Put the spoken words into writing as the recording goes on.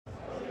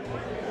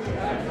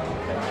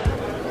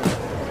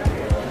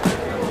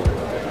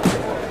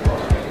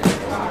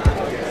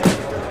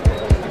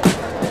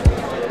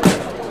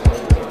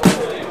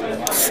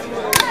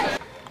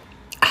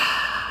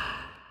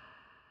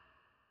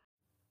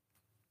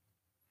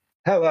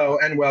Hello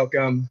and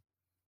welcome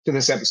to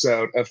this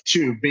episode of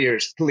Two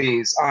Beers,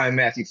 Please. I'm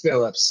Matthew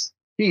Phillips.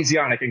 He's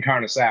Yannick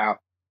Encarnação,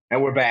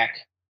 and we're back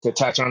to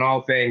touch on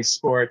all things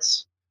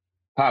sports,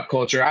 pop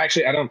culture. I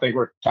don't think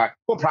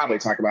we'll probably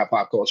talk about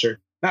pop culture,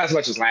 not as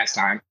much as last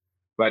time,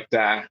 but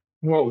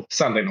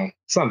something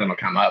will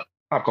come up.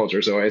 Pop culture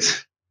is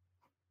always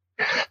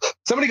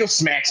somebody go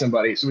smack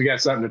somebody. So we got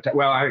something to.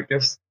 Well, I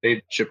guess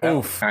Dave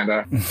Chappelle kind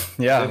of.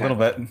 Yeah, a little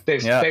bit.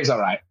 Dave's all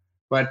right.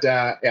 But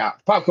yeah,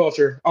 pop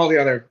culture, all the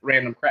other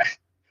random crap.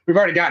 We've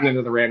already gotten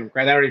into the random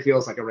crap. That already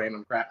feels like a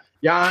random crap.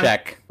 Jan,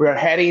 check. We're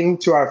heading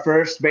to our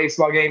first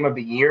baseball game of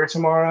the year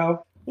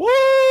tomorrow.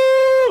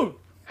 Woo!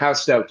 How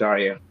stoked are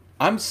you?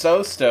 I'm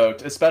so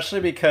stoked, especially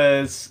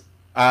because,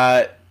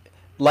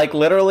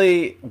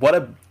 literally, what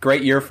a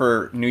great year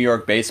for New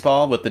York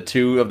baseball with the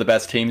two of the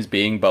best teams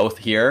being both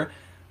here.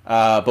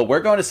 But we're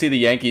going to see the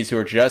Yankees, who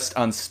are just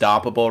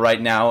unstoppable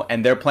right now,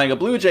 and they're playing a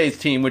Blue Jays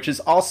team, which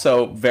is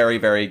also very,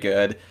 very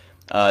good.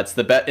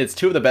 It's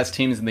two of the best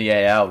teams in the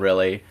AL,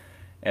 really.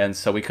 And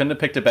so we couldn't have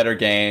picked a better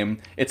game.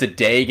 It's a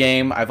day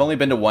game. I've only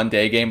been to one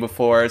day game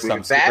before, so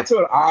that's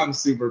what I'm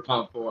super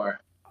pumped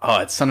for. Oh,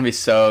 it's going to be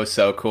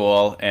so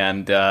cool,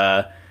 and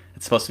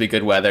it's supposed to be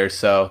good weather.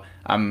 So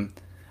I'm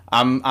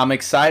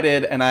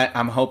excited, and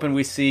I'm hoping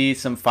we see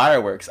some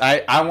fireworks.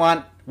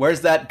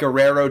 Where's that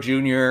Guerrero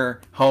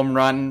Jr. home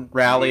run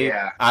rally?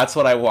 Yeah. That's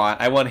what I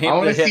want. I want him. I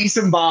want to see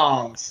some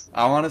bombs.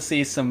 I want to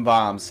see some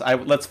bombs.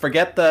 Let's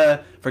forget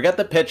the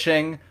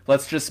pitching.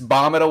 Let's just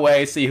bomb it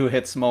away. See who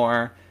hits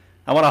more.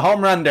 I want a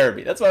home run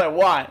derby. That's what I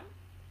want.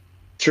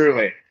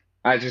 Truly,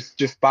 I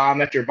just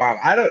bomb after bomb.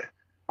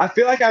 I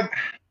feel like I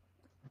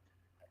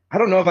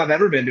don't know if I've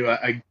ever been to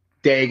a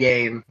day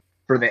game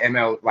for the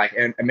ML, like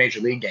a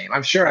major league game.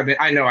 I'm sure I've been.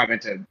 I know I've been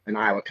to an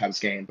Iowa Cubs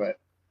game, but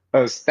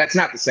that's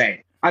not the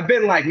same. I've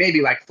been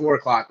maybe 4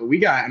 o'clock, but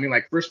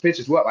first pitch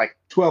is what,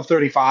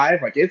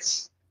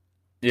 12:35?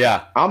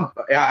 Yeah.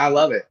 I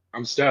love it.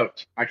 I'm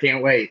stoked. I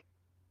can't wait.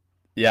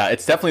 Yeah,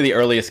 it's definitely the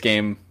earliest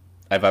game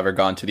I've ever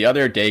gone to. The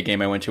other day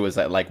game I went to was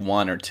at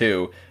 1 or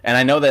 2. And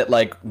I know that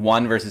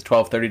 1 versus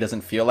 12:30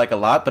 doesn't feel like a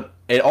lot, but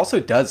it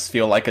also does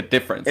feel like a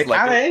difference. It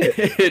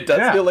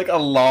does feel like a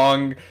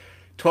long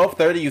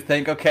 12:30. You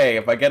think, okay,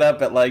 if I get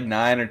up at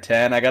 9 or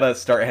 10, I got to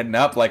start heading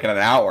up in an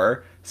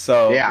hour.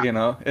 So,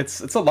 yeah.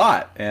 It's a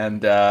lot.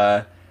 And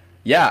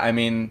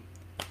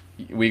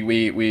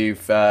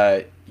we've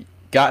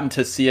gotten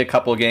to see a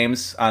couple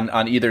games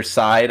on either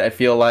side, I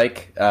feel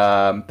like,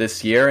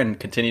 this year, and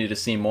continue to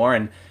see more.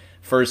 And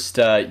first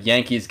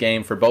Yankees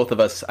game for both of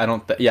us. I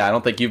don't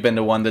think you've been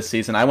to one this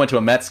season. I went to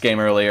a Mets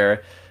game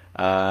earlier.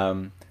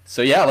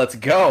 So yeah, let's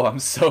go. I'm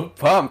so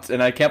pumped,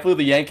 and I can't believe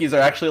the Yankees are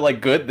actually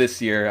good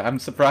this year. I'm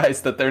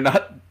surprised that they're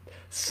not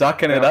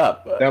sucking it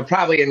up. They'll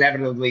probably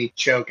inevitably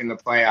choke in the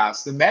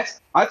playoffs. The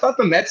Mets, I thought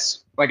the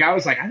Mets, I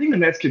think the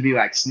Mets could be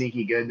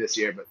sneaky good this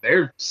year, but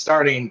they're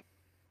starting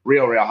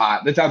real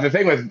hot. The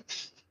thing with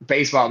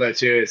baseball though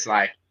too is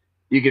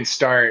you can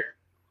start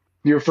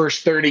your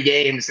first 30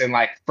 games in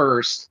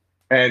first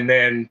and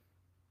then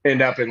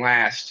end up in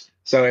last.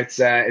 So it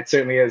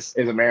certainly is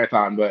a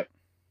marathon, but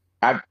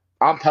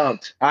I'm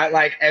pumped.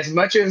 As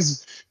much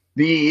as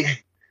the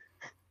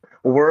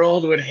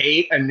world would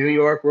hate a New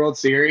York World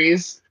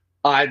Series,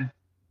 I'd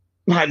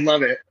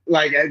love it.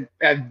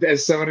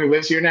 As someone who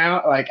lives here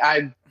now,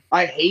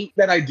 I hate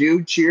that I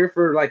do cheer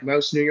for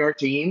most New York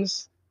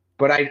teams,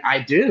 but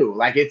I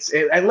do.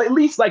 At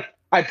least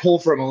I pull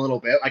from a little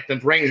bit. The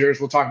Rangers,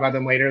 we'll talk about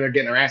them later. They're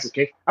getting their asses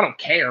kicked. I don't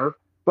care.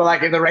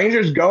 But if the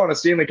Rangers go on a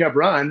Stanley Cup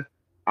run,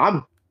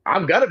 I'm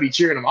gonna be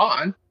cheering them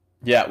on.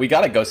 Yeah, we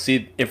gotta go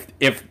see if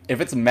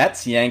it's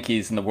Mets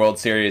Yankees in the World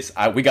Series.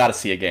 We gotta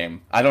see a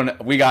game.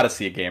 We gotta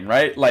see a game,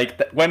 right?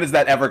 When is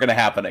that ever gonna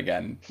happen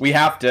again? We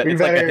have to.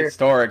 It's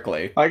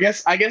historically. I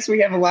guess we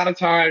have a lot of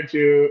time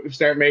to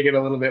start making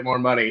a little bit more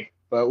money,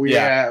 but we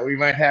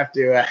might have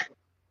to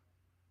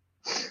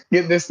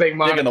get this thing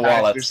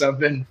monetized or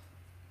something.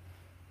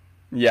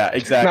 Yeah,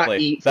 exactly.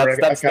 Not eat for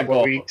a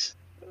couple of weeks.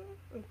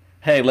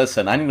 Hey,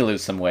 listen, I need to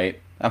lose some weight.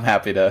 I'm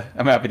happy to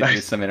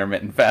do some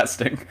intermittent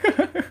fasting.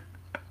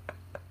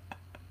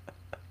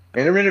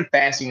 Intermittent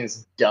fasting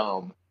is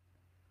dumb.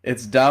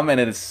 It's dumb,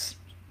 and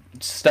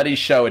studies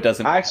show it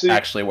doesn't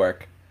actually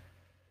work.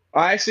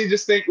 I actually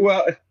just think,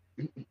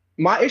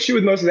 my issue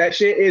with most of that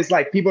shit is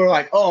people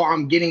are oh,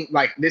 I'm getting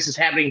this is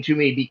happening to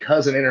me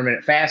because of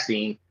intermittent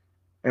fasting.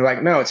 And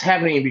no, it's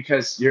happening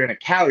because you're in a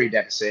calorie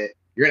deficit.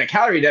 You're in a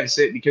calorie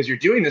deficit because you're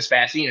doing this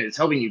fasting and it's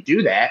helping you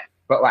do that.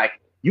 But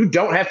you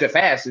don't have to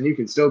fast and you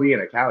can still be in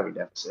a calorie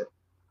deficit.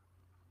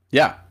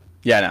 Yeah.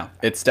 Yeah, no.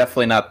 It's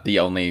definitely not the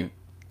only.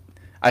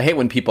 I hate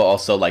when people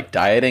also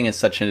dieting is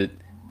such a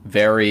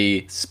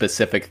very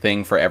specific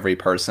thing for every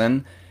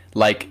person.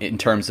 In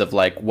terms of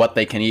what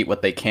they can eat,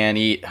 what they can't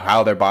eat,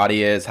 how their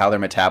body is, how their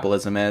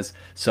metabolism is.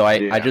 So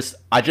I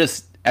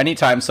just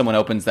anytime someone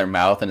opens their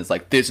mouth and is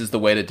this is the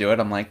way to do it,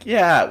 I'm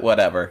yeah,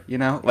 whatever,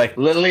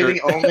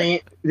 literally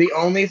the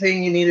only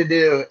thing you need to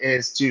do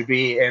is to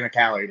be in a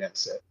calorie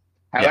deficit.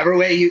 However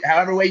way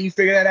you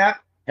figure that out,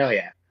 hell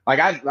yeah.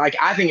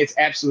 I think it's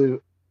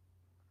absolute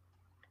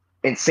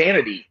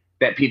insanity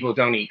that people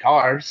don't eat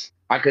carbs.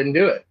 I couldn't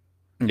do it.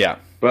 Yeah.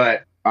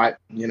 But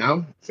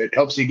if it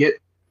helps you get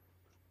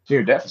to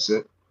your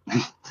deficit,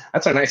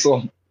 that's a nice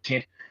little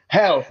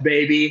health,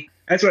 baby.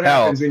 That's what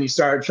happens when you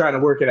start trying to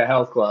work at a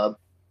health club.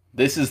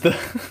 This is the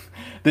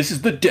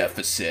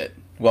deficit.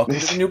 Welcome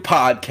to the new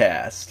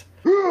podcast.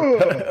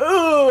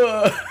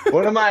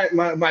 One of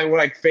my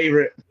like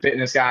favorite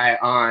fitness guy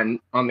on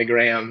the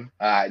gram,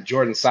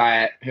 Jordan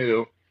Syatt,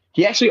 who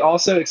he actually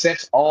also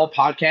accepts all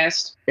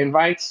podcast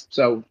invites.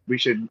 So we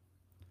should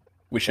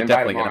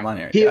definitely get him on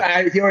here.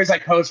 He always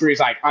like posts where he's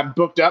like, I'm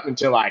booked up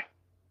until like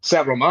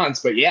several months,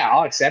 but yeah,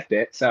 I'll accept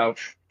it. So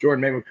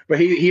Jordan, maybe, but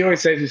he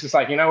always says, he's just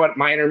like, you know what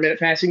my intermittent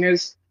fasting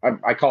is?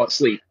 I call it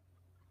sleep.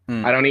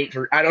 I don't eat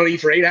for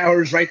 8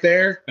 hours right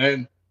there,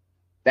 and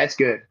that's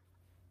good.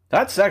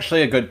 That's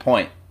actually a good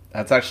point.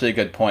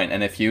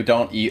 And if you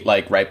don't eat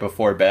like right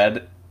before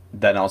bed,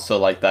 then also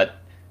like that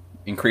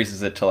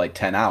increases it to like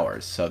 10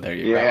 hours. So there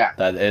you go.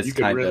 That is you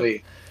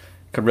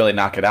could really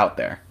knock it out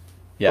there.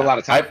 Yeah. A lot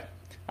of time.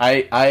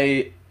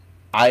 I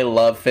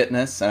love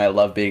fitness and I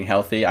love being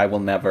healthy. I will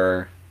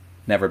never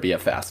be a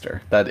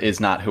faster. That is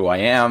not who I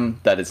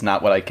am. That is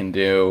not what I can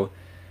do.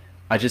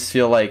 I just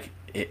feel like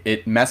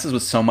it messes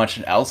with so much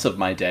else of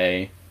my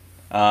day.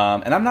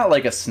 And I'm not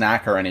like a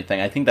snacker or anything.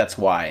 I think that's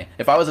why.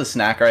 If I was a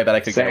snacker, I bet I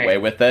could get away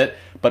with it.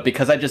 But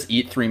because I just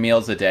eat 3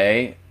 meals a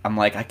day, I'm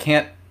like, I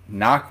can't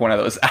knock one of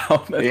those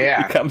out.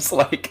 It becomes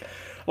like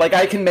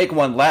I can make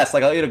one less.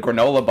 Like I'll eat a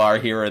granola bar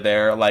here or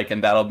there, like,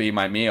 and that'll be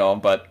my meal.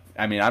 But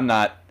I mean, I'm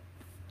not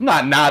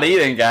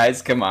eating,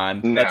 guys. Come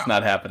on. No. That's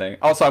not happening.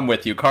 Also, I'm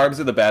with you. Carbs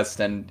are the best.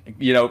 And,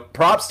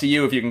 props to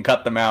you if you can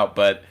cut them out.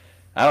 But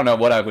I don't know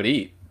what I would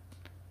eat.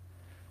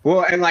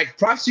 Well, and like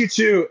props to you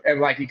too. And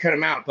like you cut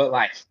them out. But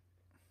like,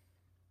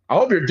 I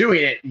hope you're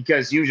doing it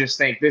because you just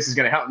think this is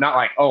going to help. Not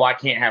like, oh, I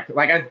can't have to.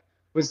 Like I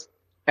was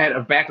at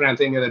a background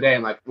thing the other day,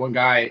 and like one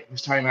guy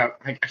was talking about,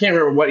 I can't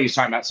remember what he was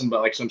talking about,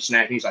 some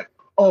snack. And he's like,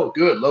 oh,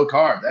 good, low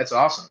carb. That's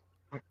awesome.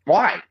 Like,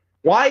 why?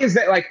 Why is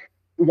that? Like,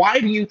 why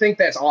do you think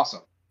that's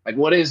awesome? Like,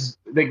 what is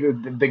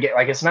the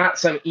like? It's not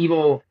some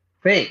evil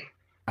thing.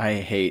 I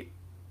hate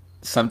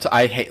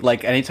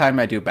like anytime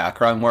I do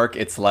background work,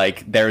 it's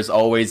like there's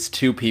always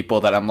 2 people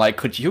that I'm like,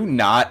 could you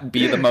not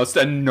be the most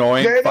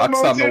annoying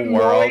fucks on the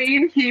world?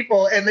 Annoying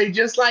people, and they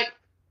just like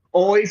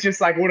always just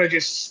like want to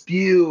just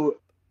spew.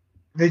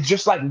 They're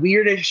just like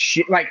weirdest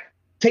shit. Like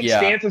take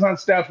stances on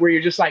stuff where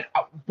you're just like,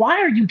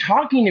 why are you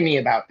talking to me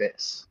about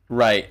this?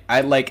 Right.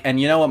 And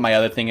you know what my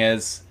other thing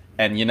is,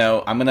 and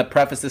I'm gonna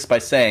preface this by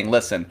saying,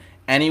 listen.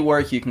 Any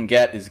work you can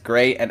get is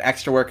great, and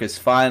extra work is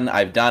fun.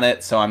 I've done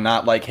it, so I'm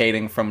not like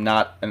hating from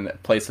not in a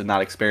place of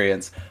not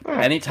experience.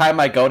 Anytime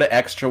I go to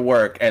extra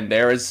work and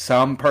there is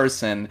some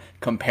person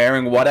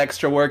comparing what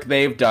extra work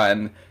they've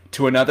done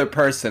to another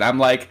person, I'm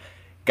like,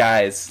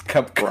 guys,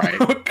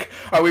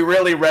 are we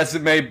really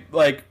resume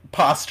like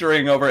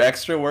posturing over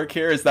extra work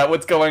here? Is that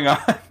what's going on?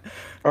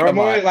 Or I'm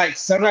always like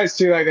sometimes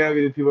too, like there'll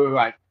be the people who are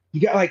like,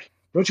 you got like,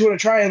 don't you want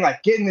to try and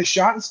like get in this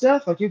shot and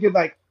stuff? Like you could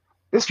like.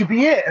 This could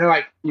be it. And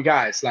like, you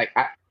guys, like,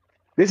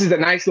 this is a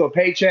nice little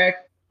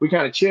paycheck. We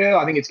kind of chill.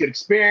 I think it's good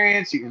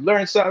experience. You can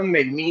learn something,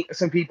 maybe meet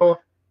some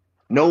people.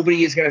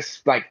 Nobody is going to,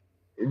 like,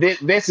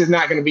 this is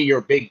not going to be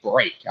your big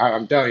break.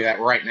 I'm telling you that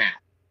right now.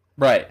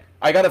 Right.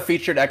 I got a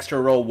featured extra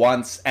role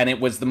once, and it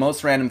was the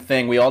most random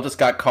thing. We all just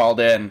got called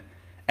in,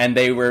 and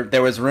there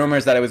was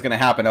rumors that it was going to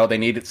happen. Oh, they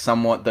needed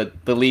someone,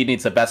 the lead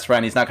needs a best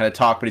friend. He's not going to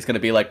talk, but he's going to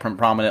be, like,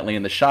 prominently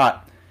in the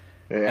shot.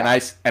 Yeah.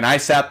 And I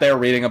sat there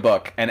reading a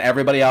book, and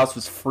everybody else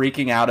was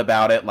freaking out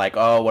about it, like,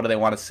 oh, what do they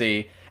want to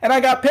see? And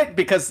I got picked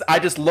because I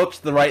just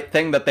looked the right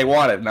thing that they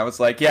wanted, and I was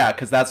like, yeah,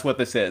 because that's what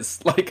this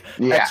is. Like,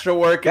 extra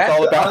work is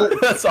all about.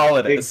 That's all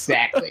it is.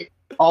 Exactly.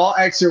 All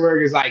extra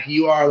work is like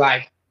you are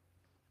like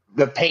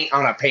the paint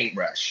on a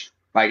paintbrush.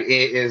 Like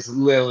it is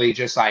literally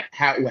just like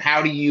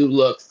how do you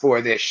look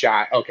for this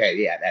shot? Okay,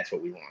 yeah, that's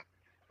what we want.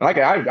 Like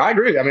I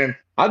agree. I mean,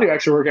 I'll do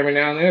extra work every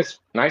now and then. It's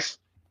nice,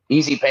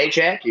 easy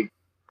paycheck. You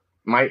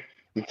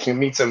can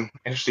meet some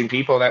interesting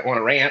people that want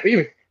to rant.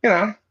 Even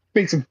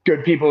meet some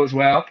good people as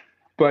well.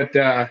 But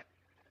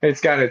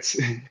it's got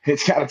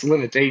its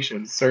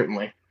limitations,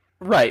 certainly.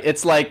 Right.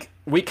 It's like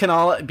we can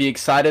all be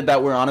excited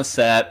that we're on a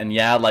set, and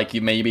like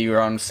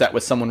you're on set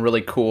with someone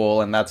really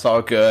cool, and that's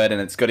all good,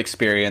 and it's good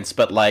experience.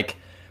 But like,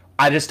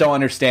 I just don't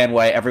understand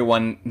why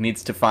everyone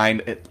needs to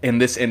find in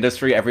this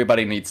industry.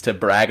 Everybody needs to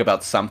brag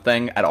about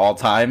something at all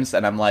times,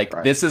 and I'm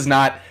like, This is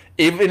not.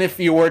 Even if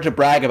you were to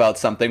brag about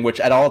something, which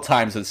at all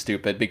times is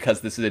stupid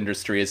because this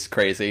industry is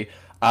crazy.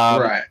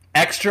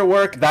 Extra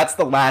work, that's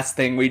the last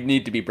thing we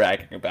need to be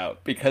bragging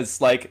about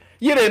because, like,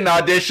 you didn't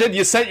audition,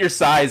 you sent your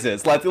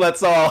sizes.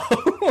 Let's all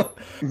all.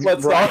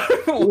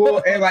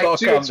 Well, and like,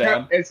 too,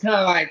 it's kind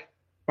of like,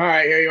 all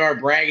right, here you are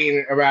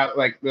bragging about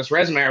like this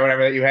resume or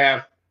whatever that you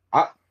have.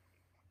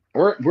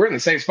 We're in the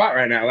same spot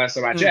right now. Last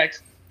time I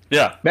checked.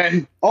 Yeah,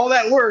 man, all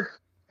that work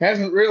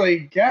hasn't really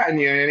gotten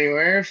you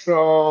anywhere.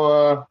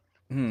 So.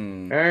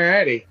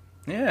 Alrighty.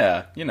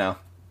 Yeah,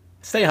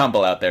 stay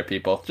humble out there,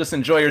 people. Just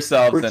enjoy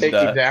yourselves. We'll take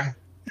you down.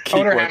 I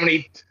wonder work.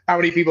 how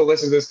many people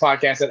listen to this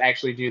podcast that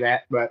actually do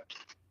that. But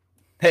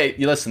Hey,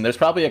 you listen. There's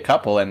probably a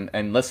couple,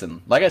 and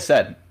listen. Like I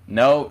said,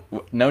 no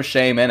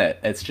shame in it.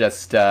 It's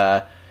just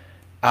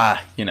it's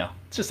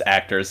just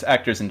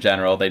actors in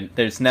general.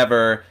 There's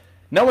never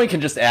no one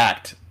can just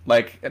act.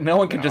 Like no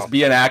one can just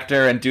be an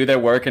actor and do their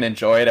work and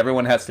enjoy it.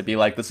 Everyone has to be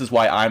like, this is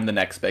why I'm the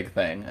next big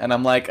thing. And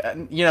I'm like,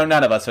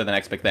 none of us are the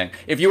next big thing.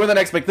 If you were the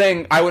next big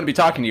thing, I wouldn't be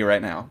talking to you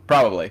right now.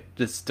 Probably.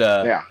 Just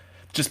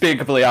being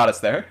completely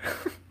honest there.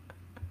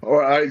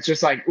 Or it's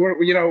just like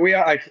we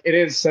are like it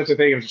is such a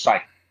thing of just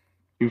like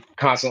you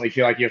constantly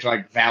feel like you have to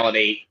like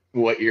validate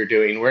what you're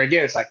doing. Where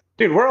again, it's like,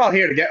 dude, we're all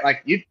here to get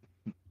like you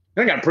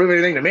don't got to prove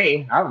anything to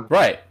me. I'm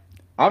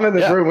in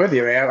this room with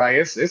you, man. Like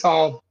it's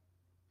all.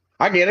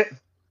 I get it.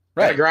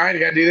 Right. Gotta grind.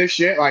 You gotta do this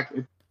shit. Like,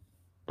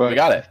 but we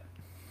got it.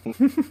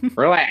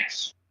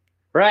 Relax,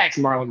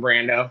 Marlon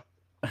Brando.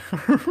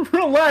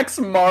 Relax,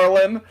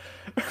 Marlon.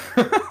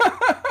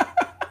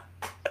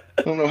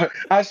 I don't know.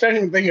 I was trying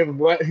to think of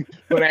what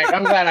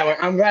I'm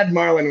glad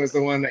Marlon was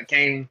the one that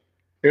came.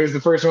 It was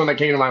the first one that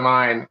came to my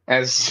mind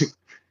as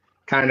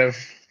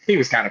he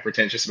was kind of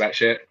pretentious about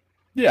shit.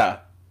 Yeah,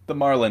 the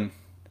Marlon.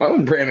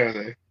 Marlon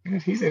Brando,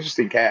 he's an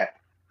interesting cat.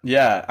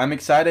 Yeah, I'm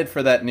excited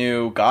for that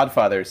new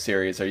Godfather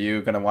series. Are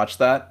you gonna watch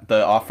that?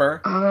 The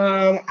Offer?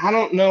 I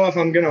don't know if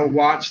I'm gonna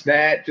watch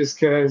that just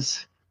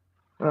because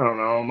I don't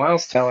know.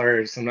 Miles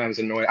Teller is sometimes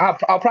annoying. I'll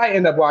probably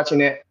end up watching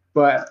it,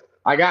 but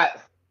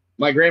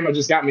my grandma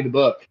just got me the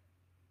book.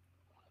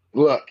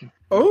 Look.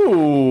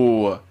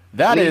 Oh,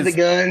 that Leave is the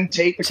gun,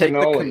 take the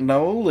cannoli. The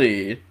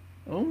cannoli.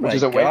 Oh my which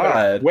is a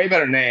god, way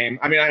better name.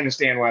 I mean, I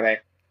understand why they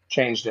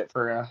changed it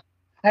for.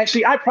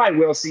 Actually, I probably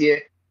will see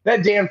it.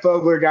 That Dan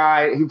Fogler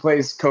guy who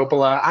plays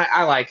Coppola,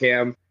 I like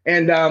him.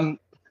 And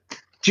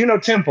Juno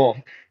Temple,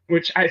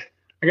 which I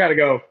got to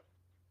go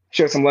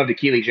show some love to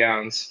Keely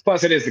Jones.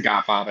 Plus, it is The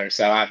Godfather,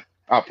 so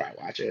I'll probably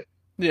watch it.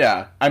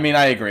 Yeah, I mean,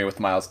 I agree with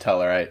Miles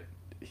Teller.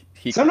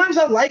 Sometimes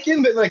I like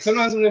him, but like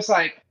sometimes I'm just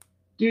like,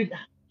 dude,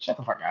 shut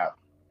the fuck up.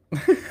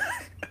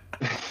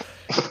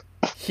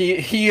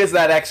 He is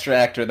that extra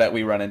actor that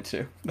we run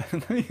into.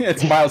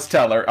 It's Miles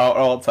Teller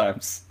all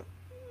times.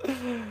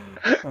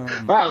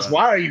 Miles,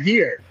 why are you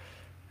here?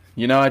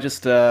 I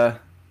just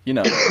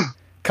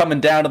coming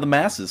down to the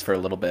masses for a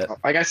little bit.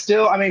 Like I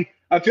feel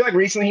like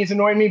recently he's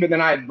annoyed me, but then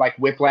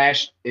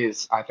Whiplash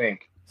is, I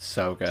think,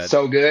 so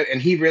good,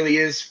 and he really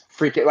is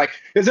freaking like.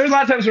 Because there's a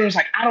lot of times where it's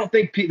like I don't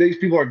think these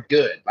people are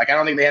good. Like I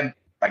don't think they have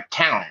like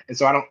talent, and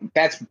so I don't.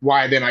 That's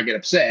why then I get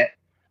upset.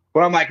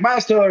 But I'm like,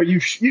 Miles Teller,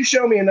 you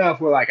show me enough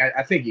where like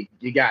I think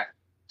you got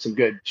some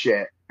good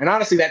shit. And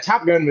honestly, that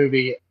Top Gun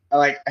movie,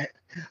 like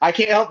I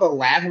can't help but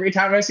laugh every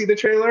time I see the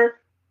trailer,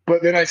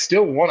 but then I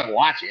still want to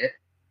watch it.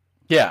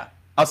 Yeah,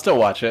 I'll still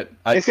watch it.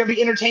 It's gonna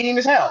be entertaining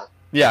as hell.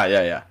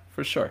 Yeah,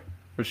 for sure.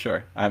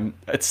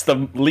 It's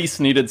the least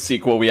needed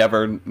sequel we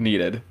ever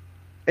needed.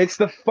 It's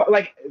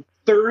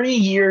 30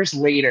 years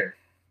later,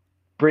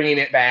 bringing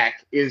it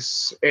back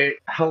is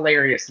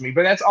hilarious to me.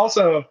 But that's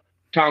also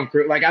Tom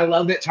Cruise. Like I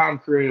love that Tom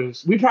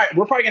Cruise. We're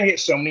probably gonna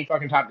get so many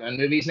fucking Top Gun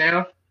movies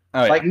now.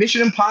 Oh, yeah. Like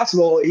Mission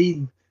Impossible,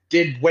 he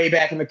did way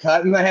back in the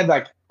cut, and I had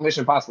like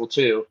Mission Impossible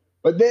 2.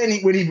 But then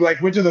when he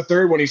like went to the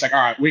third one, he's like, all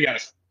right,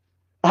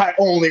 I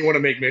only want to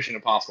make Mission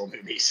Impossible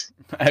movies.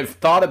 I've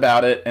thought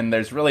about it, and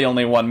there's really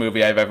only one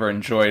movie I've ever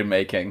enjoyed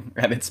making,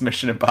 and it's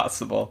Mission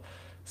Impossible.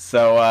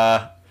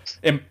 So,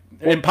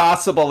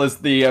 impossible is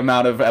the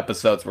amount of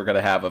episodes we're going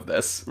to have of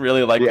this.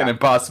 Really, an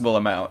impossible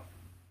amount.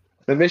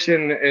 The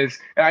mission is,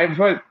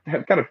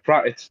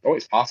 it's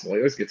always possible. He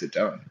always gets it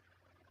done.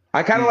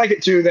 I kind of like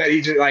it, too, that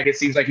he just, like, it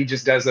seems like he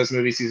just does those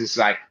movies. He's just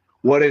like,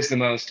 what is the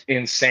most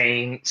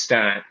insane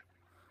stunt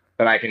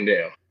that I can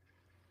do?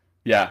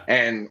 Yeah.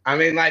 And I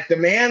mean, like the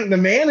man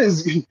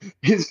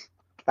is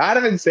kind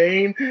of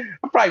insane.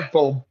 I'm probably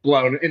full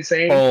blown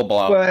insane. Full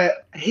blown.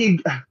 But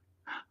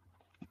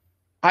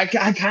I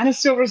kind of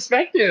still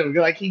respect him.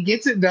 Like he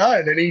gets it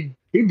done and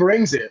he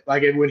brings it.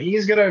 Like when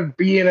he's gonna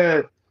be in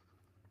an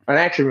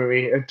action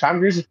movie, Tom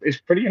Cruise is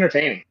pretty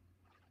entertaining.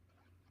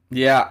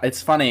 Yeah,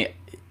 it's funny.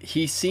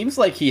 He seems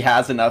like he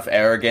has enough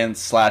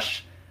arrogance /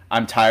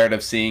 I'm tired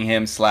of seeing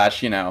him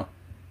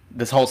 /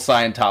 this whole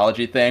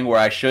Scientology thing where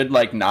I should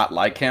not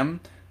like him.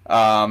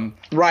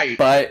 Right.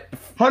 But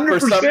 100%.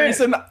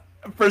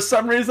 for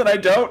some reason I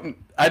don't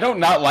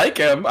not like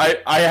him. I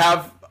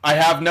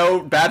have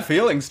no bad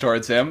feelings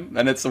towards him,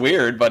 and it's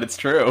weird, but it's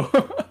true.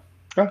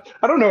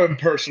 I don't know him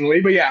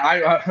personally, but yeah,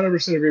 I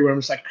 100% agree with him.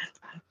 It's like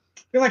I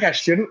feel like I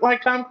shouldn't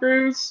like Tom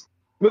Cruise.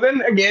 But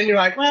then again, you're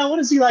like, well, what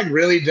has he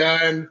really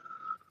done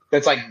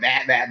that's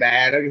that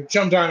bad? I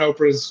jumped on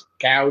Oprah's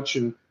couch,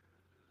 and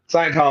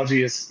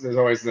Scientology is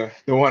always the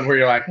one where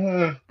you're like,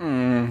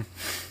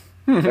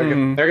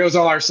 there goes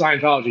all our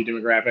Scientology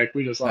demographic.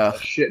 We just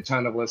lost a shit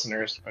ton of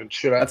listeners.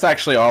 That's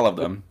actually all of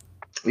them.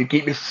 You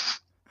keep me.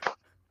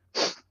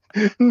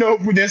 No,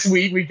 this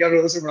week we go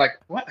to listen. We're like,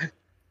 what?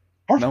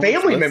 Our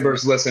family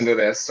members listen to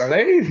this. Are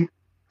they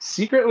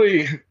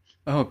secretly?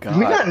 Oh God! Do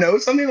we not know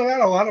something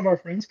about a lot of our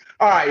friends?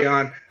 All right,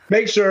 Jan.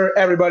 Make sure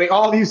everybody,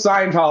 all these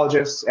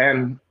Scientologists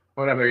and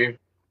whenever you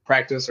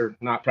practice or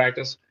not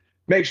practice.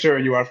 Make sure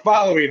you are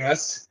following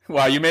us.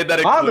 Wow, you made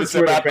that on the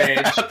inclusive Twitter page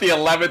at the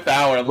 11th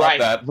hour. Love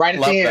that. Right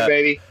at Love the that. end,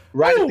 baby.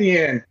 Right Woo! at the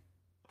end.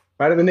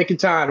 Right at the nick of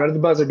time. Right at the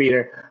buzzer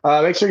beater.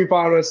 Make sure you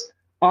follow us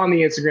on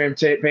the Instagram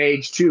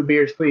page,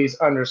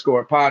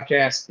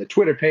 2beersplease_podcast. The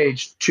Twitter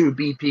page,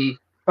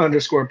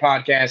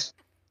 2BP_podcast.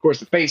 Of course,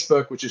 the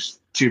Facebook, which is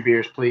 2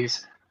 Beers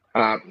Please.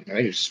 I think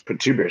you just put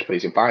 2 Beers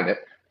Please and find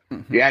it.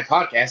 If you add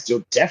podcasts,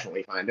 you'll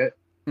definitely find it.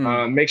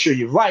 Make sure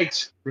you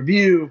liked,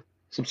 review,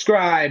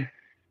 subscribe,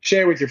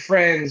 share with your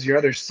friends, your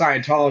other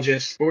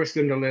Scientologists, force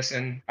them to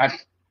listen. I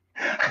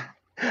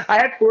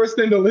had forced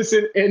them to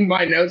listen in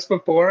my notes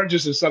before,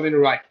 just as something to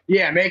like,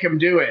 yeah, make them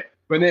do it.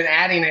 But then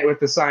adding it with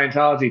the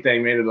Scientology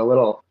thing made it a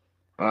little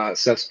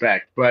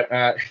suspect. But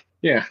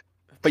yeah.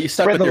 But you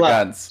stuck with your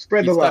guns.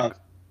 Spread the love.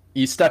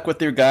 You stuck with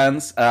your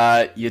guns.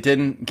 You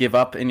didn't give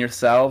up in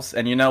yourselves.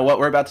 And you know what?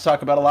 We're about to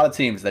talk about a lot of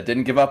teams that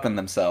didn't give up in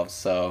themselves.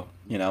 So,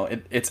 you know,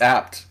 it's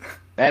apt.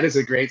 That is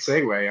a great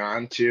segue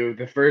on to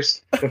the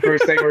first thing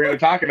we're going to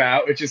talk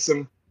about, which is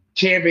some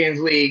Champions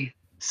League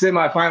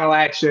semifinal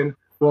action.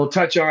 We'll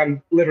touch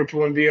on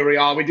Liverpool and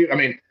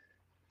Villarreal.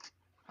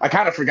 I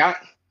kind of forgot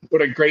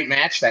what a great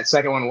match that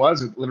second one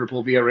was with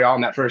Liverpool Villarreal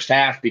in that first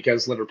half,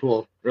 because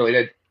Liverpool really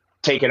did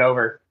take it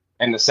over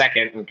in the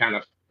second and kind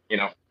of,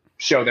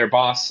 show their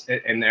boss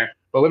in there.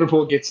 But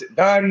Liverpool gets it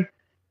done.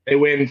 They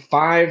win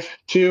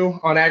 5-2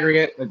 on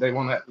aggregate. They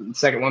won that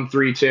second one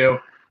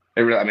 3-2.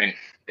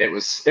 It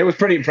was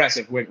pretty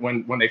impressive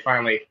when they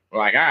finally were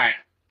like, all right,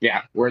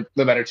 yeah, we're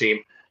the better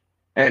team.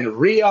 And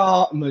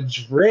Real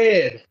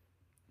Madrid,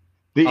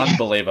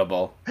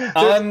 unbelievable,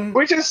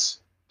 which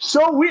is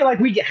so weird.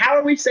 Like, how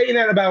are we saying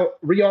that about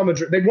Real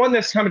Madrid? They won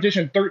this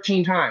competition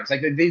 13 times.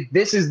 Like,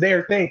 this is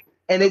their thing,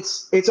 and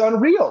it's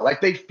unreal.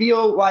 Like, they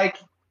feel like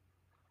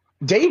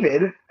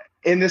David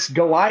in this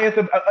Goliath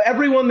of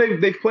everyone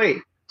they've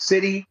played.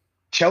 City,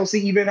 Chelsea,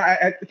 even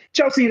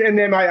Chelsea, and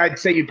them. I'd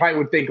say you probably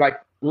would think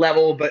like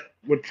level, but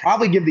would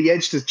probably give the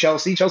edge to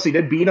Chelsea. Chelsea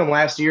did beat them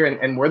last year,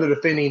 and we're the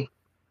defending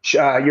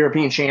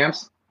European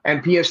champs.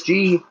 And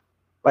PSG,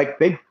 like,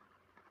 they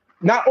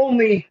not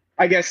only,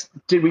 I guess,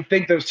 did we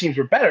think those teams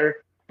were better,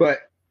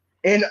 but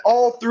in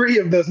all three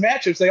of those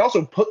matchups, they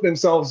also put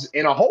themselves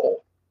in a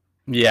hole.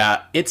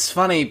 Yeah, it's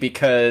funny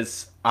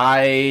because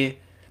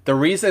the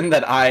reason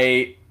that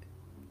I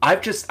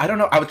don't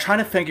know, I was trying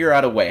to figure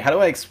out a way. How do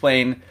I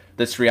explain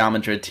this Real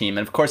Madrid team?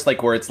 And of course,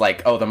 like, where it's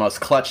like, oh, the most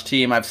clutch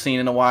team I've seen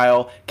in a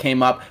while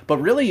came up. But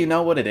really, you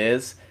know what it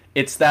is?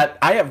 It's that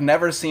I have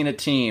never seen a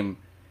team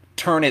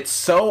turn it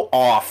so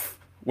off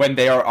when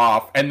they are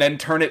off and then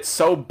turn it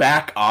so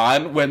back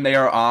on when they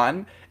are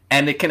on.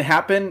 And it can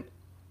happen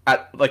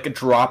at like a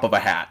drop of a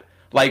hat.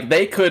 Like,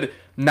 they could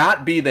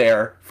not be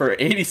there for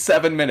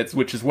 87 minutes,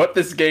 which is what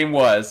this game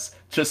was,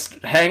 just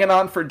hanging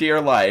on for dear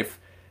life.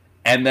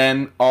 And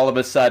then all of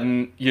a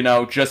sudden,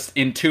 just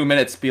in 2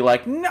 minutes be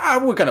like,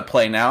 nah, we're going to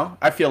play now.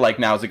 I feel like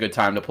now's a good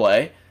time to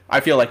play.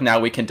 I feel like now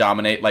we can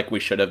dominate like we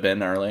should have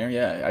been earlier.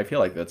 Yeah, I feel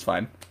like that's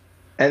fine.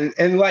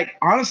 And like,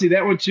 honestly,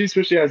 that one too,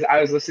 especially as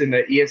I was listening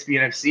to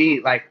ESPN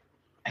FC, like,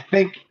 I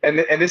think, and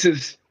this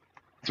is,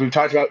 so we've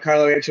talked about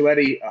Carlo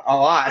Ancelotti a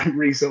lot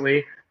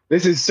recently.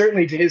 This is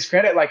certainly to his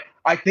credit. Like,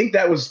 I think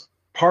that was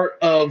part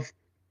of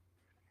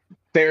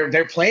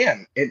their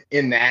plan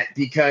in that,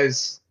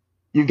 because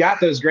you got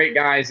those great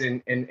guys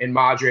in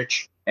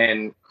Modric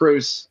and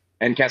Kroos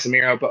and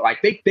Casemiro, but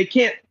like they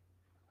can't,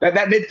 that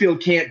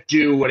midfield can't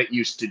do what it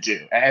used to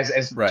do.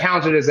 As right.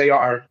 Talented as they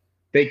are,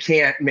 they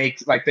can't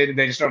make, like, they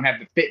just don't have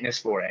the fitness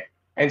for it.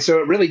 And so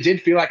it really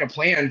did feel like a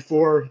plan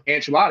for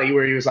Ancelotti,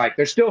 where he was like,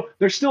 they're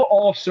still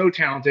all so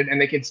talented,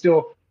 and they can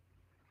still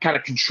kind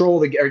of control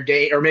the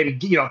game, or maybe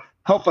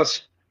help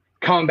us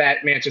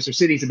combat Manchester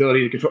City's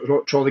ability to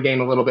control the game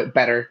a little bit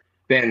better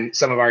than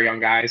some of our young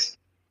guys.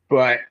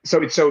 But so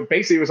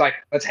basically it was like,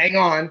 let's hang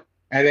on.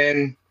 And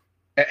then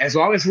as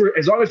long as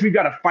we've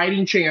got a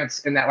fighting chance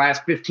in that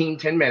last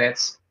 10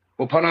 minutes,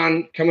 we'll put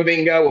on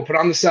Camavinga, we'll put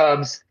on the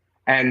subs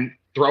and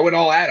throw it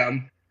all at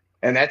them.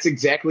 And that's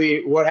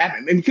exactly what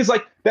happened. And because,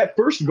 like, that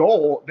first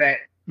goal that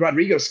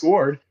Rodrigo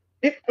scored,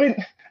 it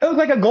was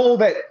like a goal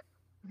that,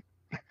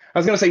 I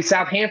was going to say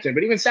Southampton,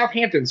 but even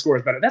Southampton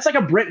scores better. That's like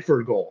a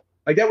Brentford goal.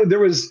 Like,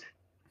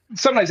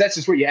 sometimes that's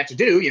just what you have to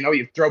do.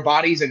 You throw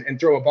bodies and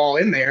throw a ball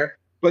in there.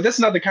 But that's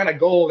not the kind of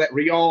goal that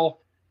Real,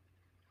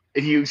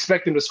 if you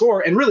expect them to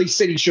score, and really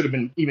City should have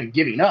been even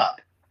giving up.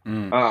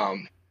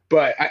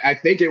 But I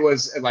think it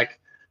was like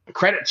a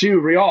credit to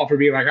Real for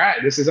being like, all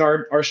right, this is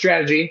our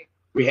strategy.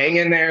 We hang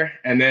in there,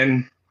 and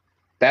then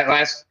that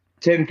last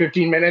 10,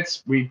 15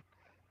 minutes, we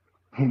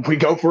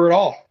go for it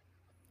all.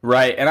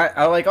 Right, and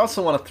I like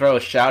also want to throw a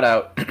shout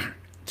out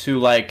to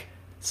like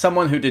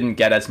someone who didn't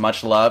get as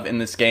much love in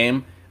this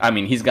game. I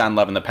mean, he's gotten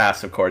love in the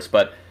past, of course,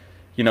 but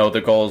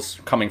the goals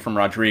coming from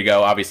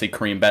Rodrigo, obviously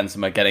Karim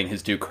Benzema getting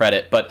his due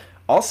credit, but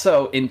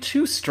also in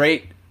 2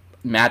 straight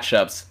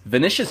matchups,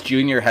 Vinicius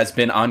Jr. has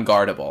been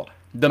unguardable.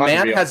 The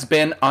man has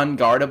been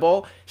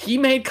unguardable. He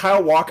made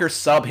Kyle Walker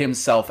sub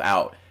himself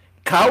out.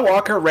 Kyle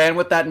Walker ran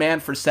with that man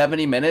for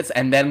 70 minutes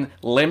and then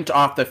limped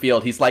off the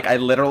field. He's like, I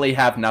literally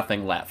have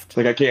nothing left.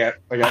 Like, I can't.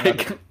 I got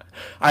nothing.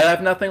 I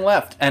have nothing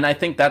left. And I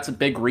think that's a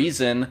big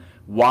reason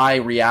why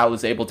Real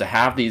is able to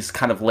have these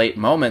kind of late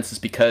moments, is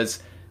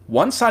because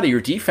one side of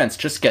your defense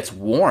just gets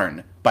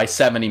worn by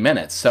 70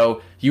 minutes.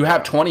 So you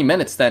have 20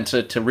 minutes then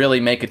to really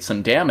make it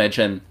some damage.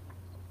 And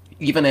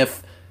even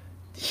if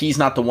he's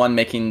not the one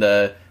making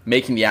the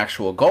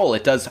actual goal,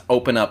 it does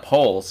open up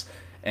holes.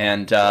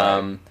 And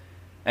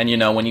and you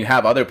know, when you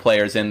have other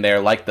players in there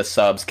like the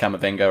subs,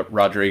 Camavinga,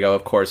 Rodrigo,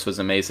 of course, was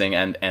amazing,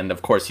 and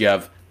of course you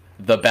have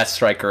the best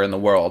striker in the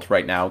world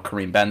right now,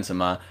 Karim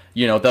Benzema.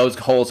 You know, those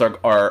holes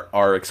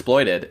are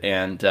exploited.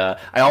 And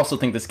I also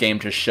think this game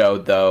just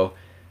showed, though,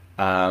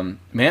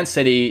 Man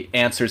City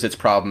answers its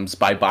problems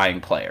by buying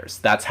players.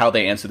 That's how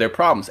they answer their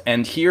problems.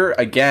 And here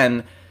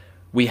again,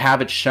 we have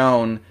it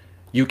shown.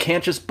 You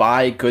can't just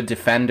buy good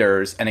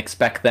defenders and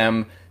expect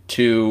them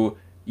to,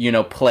 you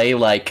know, play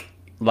like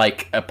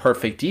a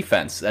perfect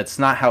defense. That's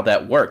not how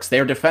that works.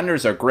 Their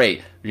defenders are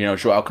great. You know,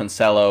 Joao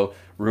Cancelo,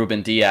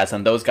 Ruben Diaz,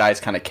 and those guys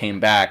kind of came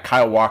back.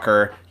 Kyle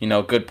Walker, you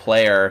know, good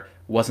player,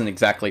 wasn't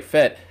exactly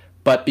fit.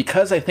 But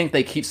because I think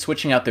they keep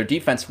switching out their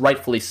defense,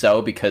 rightfully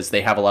so, because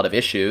they have a lot of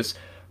issues.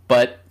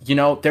 But, you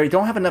know, they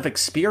don't have enough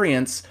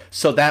experience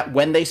so that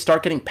when they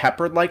start getting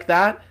peppered like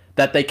that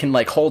they can,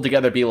 like, hold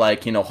together, be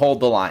like, you know, hold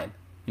the line.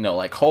 You know,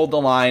 like, hold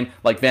the line,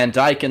 like Van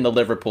Dijk in the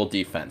Liverpool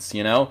defense,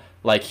 you know?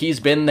 Like, he's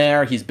been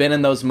there, he's been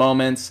in those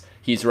moments,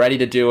 he's ready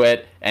to do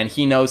it, and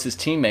he knows his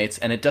teammates,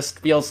 and it just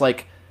feels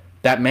like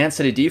that Man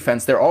City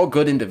defense, they're all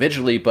good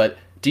individually, but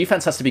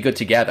defense has to be good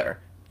together.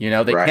 You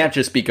know, they can't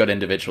just be good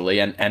individually,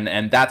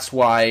 and that's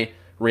why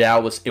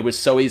Real was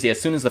so easy.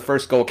 As soon as the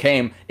first goal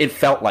came, it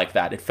felt like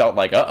that. It felt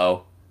like,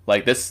 uh-oh,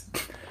 like this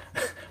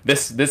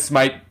this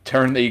might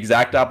turn the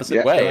exact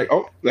opposite way. Like,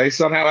 oh, they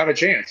somehow have a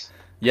chance.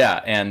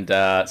 Yeah, and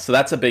so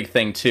that's a big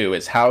thing too,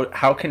 is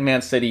how can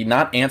Man City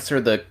not answer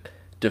the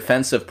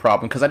defensive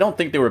problem? Because I don't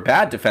think they were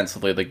bad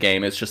defensively the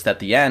game. It's just at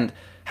the end,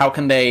 how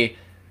can they,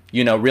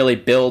 you know, really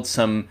build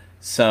some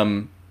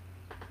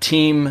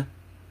team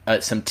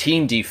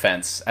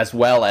defense as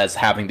well as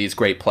having these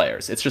great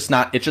players? It's just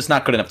not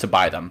good enough to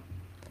buy them.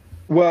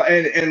 Well,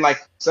 and like,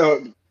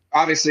 so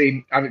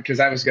obviously, because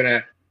I was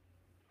gonna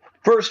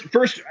first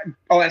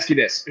I'll ask you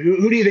this: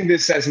 who do you think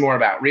this says more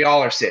about, Real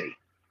or City?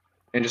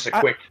 And just a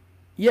quick.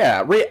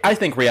 I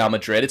think Real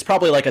Madrid. It's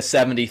probably like a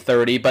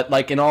 70-30, but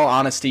like in all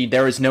honesty,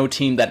 there is no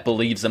team that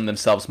believes in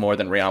themselves more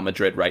than Real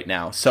Madrid right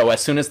now. So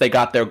as soon as they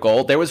got their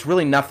goal, there was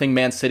really nothing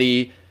Man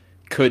City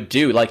could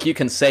do. Like, you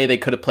can say they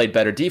could have played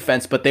better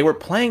defense, but they were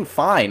playing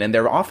fine, and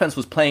their offense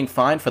was playing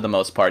fine for the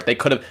most part. They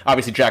could have,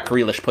 obviously Jack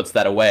Grealish puts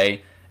that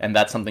away, and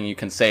that's something you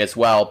can say as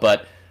well,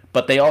 but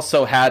they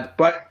also had...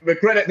 But the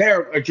credit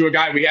there to a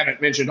guy we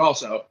haven't mentioned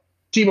also,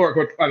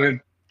 Timur, I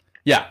mean...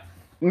 Yeah.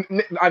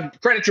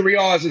 Credit to Real,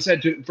 as I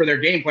said, for their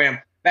game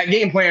plan. That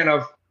game plan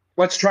of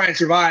let's try and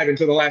survive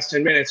until the last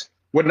 10 minutes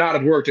would not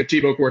have worked if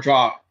Thibaut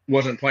Courtois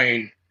wasn't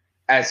playing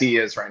as he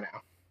is right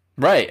now.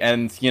 Right,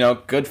 and you know,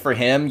 good for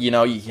him. You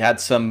know, he had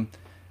some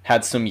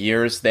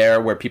years there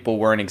where people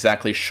weren't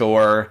exactly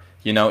sure,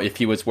 you know, if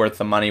he was worth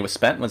the money was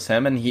spent with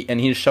him, and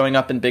he's showing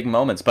up in big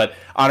moments. But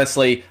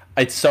honestly,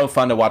 it's so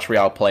fun to watch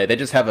Real play. They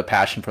just have a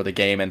passion for the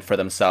game and for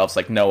themselves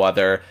like no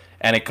other.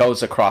 And it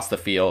goes across the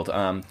field.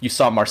 You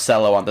saw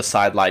Marcelo on the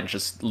sideline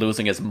just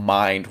losing his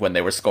mind when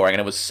they were scoring,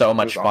 and it was so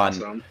much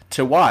fun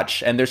to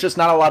watch. And there's just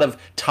not a lot of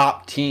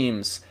top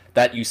teams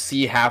that you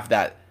see have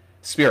that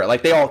spirit.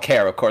 Like, they all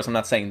care, of course, I'm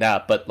not saying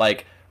that, but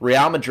like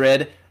Real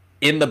Madrid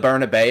in the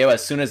Bernabeu,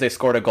 as soon as they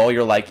scored a goal,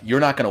 you're like, you're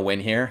not going to win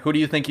here. Who do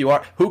you think you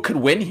are? Who could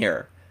win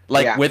here?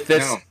 Like, with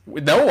this,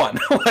 no one.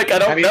 Like, I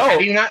don't know.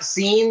 Have you not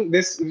seen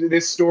this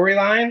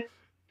storyline?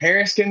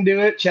 Paris can do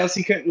it.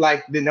 Chelsea couldn't.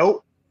 Like,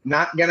 nope,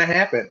 not going to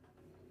happen.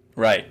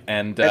 Right,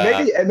 and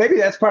maybe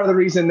that's part of the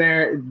reason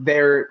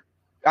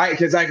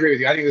because I agree with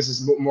you. I think this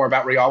is more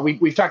about Real.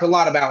 We've talked a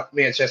lot about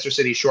Manchester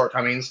City's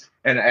shortcomings,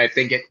 and I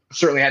think it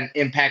certainly had an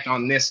impact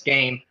on this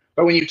game.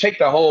 But when you take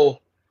the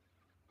whole,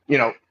 you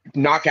know,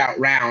 knockout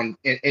round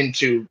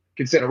into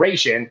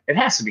consideration, it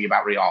has to be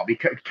about Real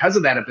because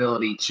of that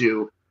ability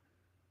to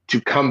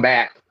come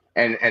back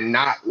and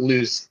not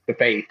lose the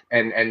faith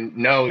and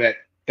know that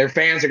their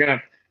fans are going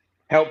to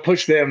help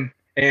push them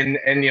in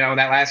you know,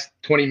 that last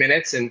 20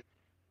 minutes.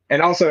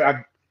 And also,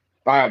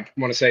 I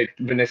want to say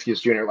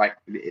Vinicius Jr., like,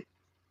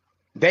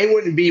 they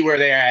wouldn't be where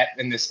they're at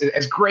in this.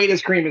 As great as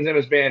Karim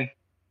Benzema's been,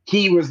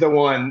 he was the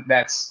one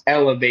that's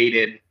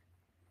elevated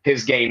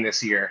his game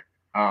this year,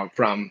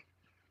 from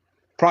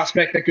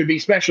prospect that could be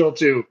special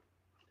to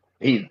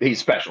he's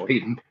special.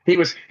 He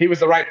was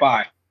the right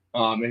buy,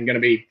 and going to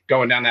be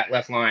going down that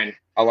left line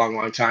a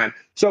long time.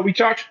 So you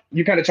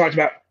kind of talked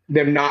about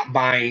them not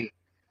buying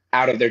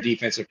out of their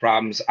defensive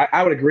problems.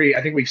 I would agree.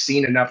 I think we've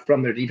seen enough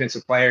from their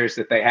defensive players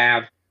that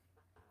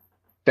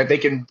they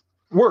can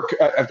work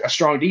a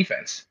strong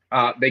defense.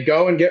 They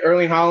go and get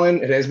Erling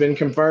Haaland. It has been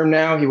confirmed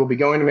now. He will be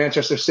going to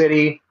Manchester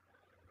City.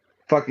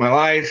 Fuck my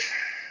life.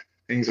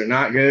 Things are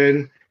not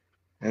good.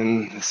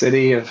 in the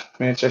city of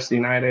Manchester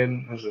United.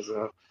 I'm just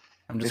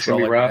It's gonna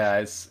be rolling my rough.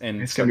 eyes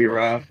in It's gonna be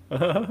circles.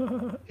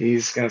 rough.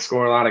 He's gonna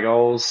score a lot of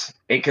goals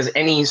because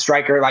any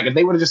striker, like if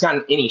they would have just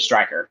gotten any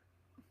striker,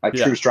 like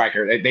Yeah. true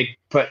striker, they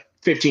put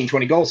 15,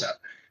 20 goals up.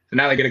 So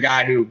now they get a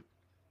guy who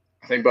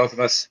I think both of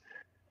us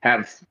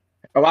have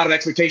a lot of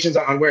expectations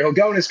on where he'll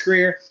go in his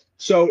career.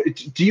 So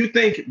do you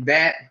think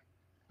that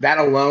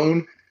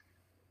alone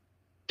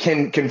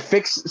can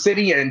fix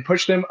City and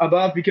push them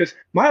above? Because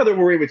my other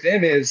worry with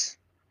them is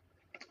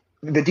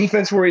the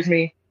defense worries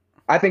me.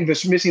 I think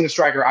missing the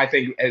striker, I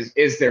think,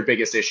 is their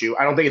biggest issue.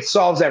 I don't think it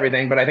solves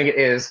everything, but I think it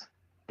is.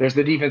 There's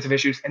the defensive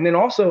issues, and then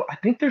also I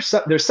think there's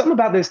something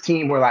about this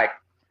team where like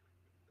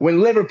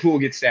when Liverpool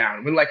gets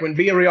down, when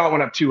Villarreal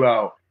went up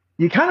 2-0,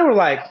 you kind of were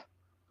like,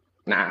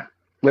 nah,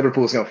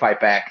 Liverpool's gonna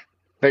fight back.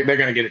 They're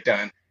gonna get it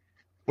done.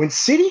 When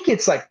City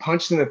gets like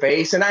punched in the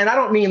face, and I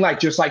don't mean like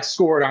just like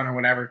scored on or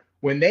whatever.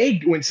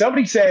 When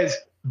somebody says,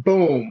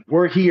 boom,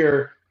 we're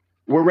here,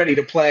 we're ready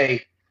to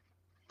play,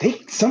 they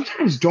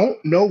sometimes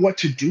don't know what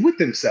to do with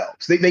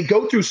themselves. They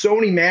go through so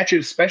many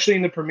matches, especially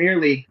in the Premier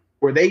League,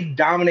 where they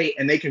dominate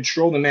and they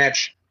control the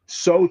match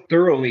so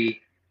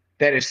thoroughly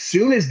that as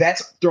soon as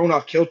that's thrown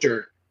off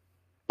kilter,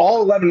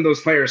 all 11 of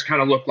those players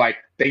kind of look like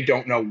they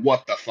don't know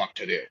what the fuck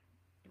to do.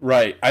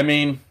 Right. I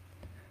mean,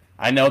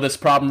 I know this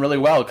problem really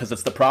well because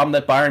it's the problem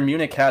that Bayern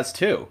Munich has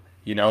too.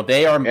 You know,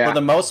 they are, for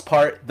the most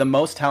part, the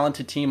most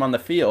talented team on the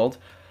field.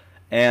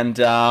 And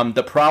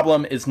the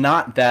problem is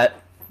not that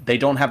they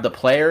don't have the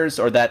players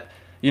or that,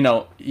 you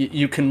know,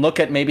 you can look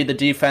at maybe the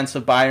defense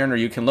of Bayern or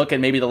you can look at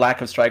maybe the lack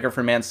of striker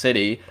for Man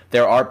City.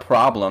 There are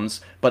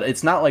problems, but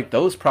it's not like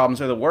those problems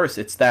are the worst.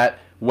 It's that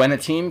when a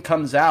team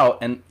comes out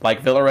and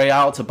like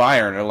Villarreal to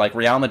Bayern or like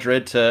Real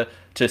Madrid to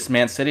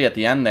Man City at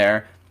the end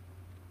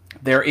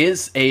there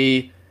is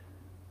a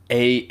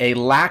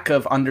lack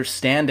of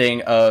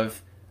understanding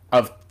of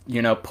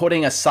you know,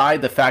 putting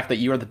aside the fact that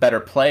you are the better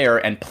player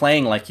and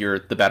playing like you're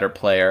the better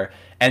player.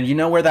 And you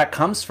know where that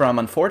comes from,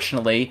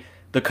 unfortunately?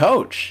 The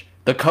coach.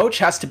 The coach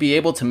has to be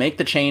able to make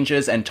the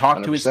changes and talk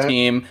 100%. To his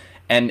team.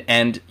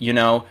 And you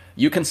know,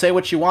 you can say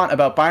what you want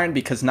about Bayern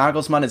because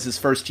Nagelsmann is his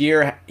first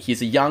year.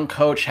 He's a young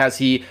coach. Has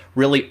he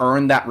really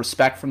earned that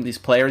respect from these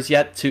players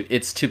yet?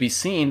 It's to be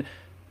seen.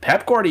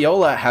 Pep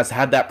Guardiola has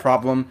had that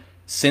problem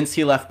since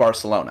he left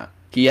Barcelona.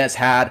 He has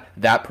had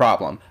that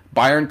problem.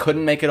 Bayern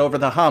couldn't make it over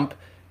the hump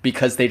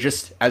because they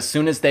just, as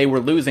soon as they were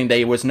losing,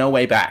 there was no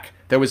way back.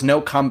 There was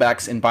no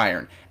comebacks in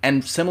Bayern.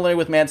 And similarly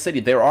with Man City,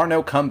 there are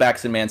no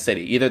comebacks in Man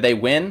City. Either they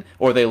win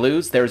or they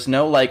lose. There's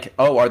no like,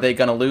 oh, are they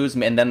going to lose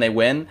and then they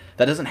win?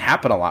 That doesn't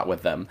happen a lot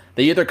with them.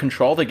 They either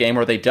control the game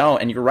or they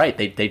don't. And you're right,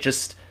 they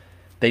just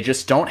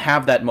don't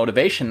have that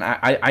motivation.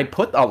 I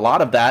put a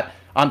lot of that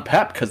on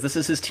Pep because this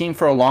is his team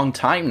for a long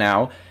time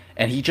now.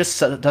 And he just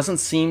doesn't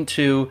seem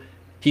to,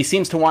 he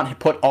seems to want to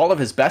put all of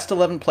his best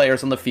 11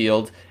 players on the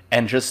field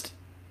and just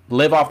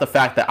live off the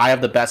fact that I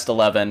have the best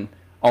 11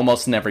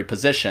 almost in every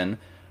position.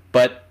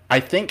 But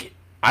I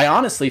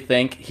honestly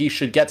think he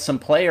should get some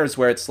players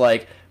where it's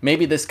like,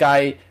 maybe this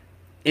guy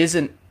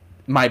isn't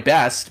my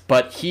best,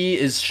 but he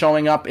is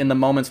showing up in the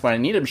moments when I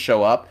need him to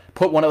show up,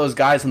 put one of those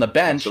guys on the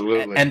bench,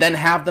 and then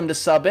have them to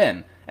sub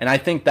in. And I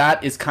think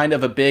that is kind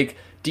of a big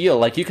deal.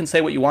 Like, you can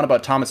say what you want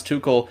about Thomas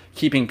Tuchel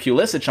keeping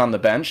Pulisic on the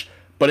bench,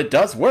 but it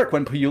does work.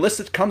 When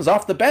Pulisic comes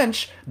off the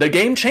bench, the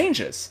game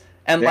changes.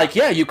 And,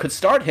 you could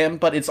start him,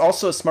 but it's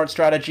also a smart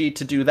strategy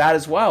to do that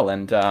as well.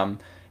 And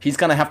he's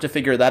going to have to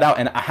figure that out.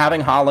 And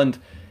having Haaland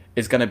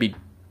is going to be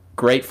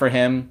great for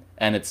him.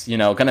 And it's, you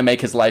know, going to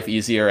make his life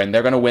easier. And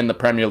they're going to win the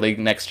Premier League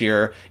next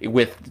year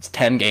with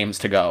 10 games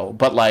to go.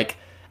 But, like,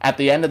 at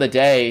the end of the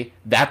day,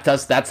 that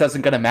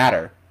doesn't going to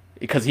matter.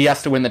 Because he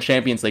has to win the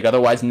Champions League.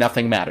 Otherwise,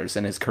 nothing matters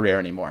in his career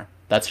anymore.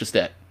 That's just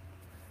it.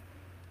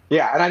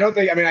 Yeah, and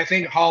I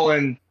think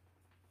Haaland...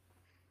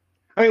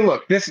 I mean,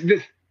 look,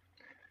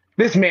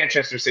 this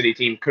Manchester City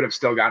team could have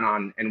still gone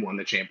on and won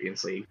the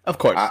Champions League. Of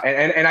course.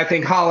 And I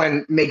think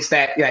Haaland makes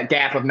that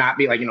gap of not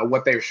be like, you know,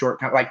 what their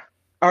shortcomings. Like,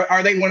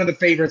 are they one of the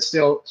favorites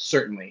still?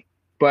 Certainly.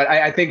 But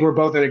I think we're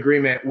both in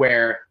agreement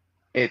where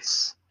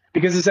it's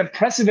because it's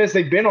impressive as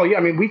they've been all year.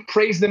 I mean, we've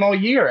praised them all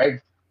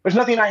year. There's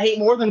nothing I hate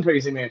more than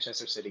praising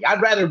Manchester City.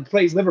 I'd rather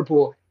praise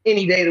Liverpool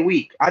any day of the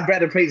week. I'd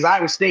rather praise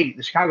Iowa State,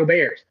 the Chicago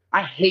Bears.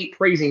 I hate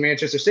praising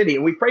Manchester City,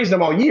 and we praised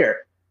them all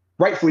year,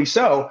 rightfully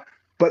so.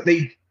 But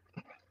they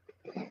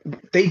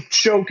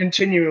show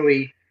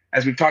continually,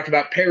 as we've talked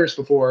about Paris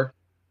before,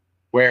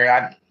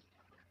 where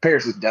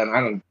Paris is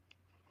done.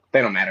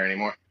 They don't matter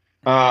anymore.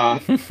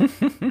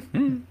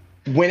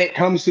 When it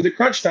comes to the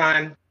crunch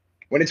time,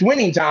 when it's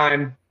winning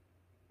time,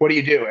 what do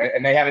you do?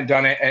 And they haven't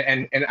done it.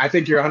 And I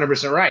think you're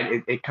 100%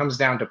 right. It comes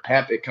down to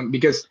Pep.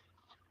 Because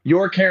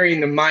you're carrying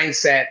the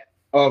mindset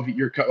of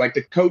your like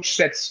the coach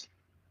sets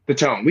the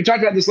tone. We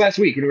talked about this last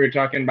week when we were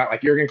talking about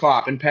like Jurgen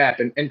Klopp and Pep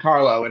and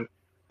Carlo, and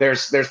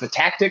there's the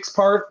tactics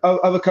part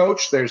of a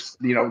coach. There's,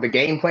 you know, the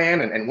game plan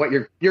and what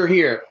you're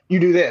here, you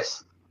do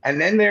this. And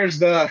then there's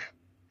the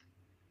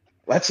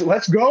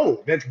let's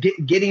go. That's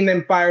getting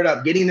them fired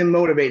up, getting them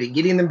motivated,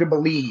 getting them to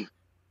believe.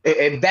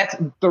 And that's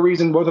the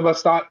reason both of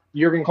us thought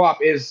Jurgen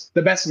Klopp is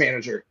the best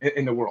manager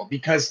in the world,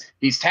 because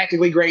he's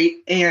tactically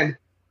great, and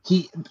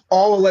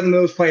all 11 of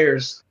those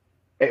players,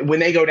 when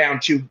they go down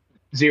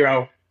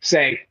 2-0,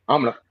 say,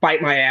 I'm going to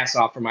fight my ass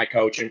off for my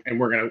coach, and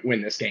we're going to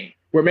win this game.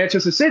 Where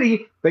Manchester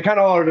City, they kind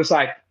of all are just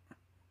like,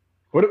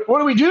 what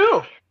do we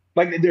do?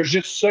 Like, there's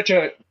just such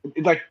a,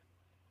 like,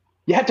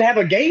 you have to have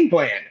a game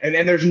plan,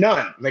 and there's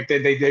none. Like,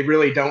 they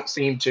really don't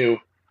seem to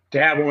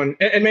have one.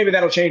 And maybe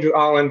that'll change with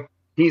Allen.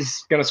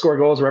 He's going to score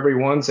goals wherever he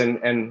wants,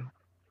 and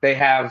they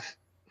have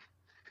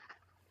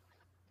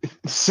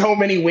so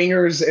many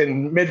wingers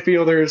and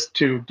midfielders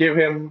to give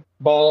him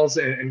balls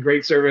and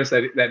great service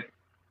that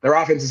their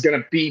offense is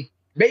going to be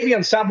maybe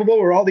unstoppable,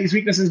 where all these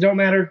weaknesses don't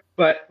matter,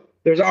 but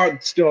there's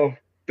still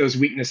those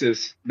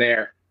weaknesses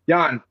there.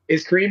 Jan,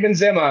 is Karim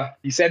Benzema,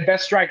 you said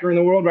best striker in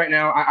the world right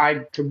now.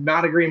 I could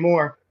not agree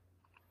more.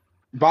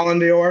 Ballon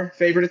d'Or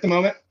favorite at the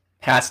moment?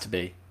 Has to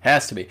be.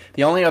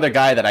 The only other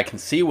guy that I can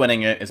see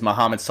winning it is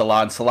Mohamed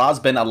Salah, and Salah's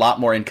been a lot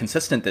more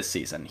inconsistent this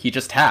season. He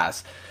just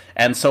has.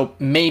 And so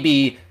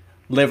maybe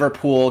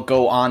Liverpool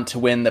go on to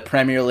win the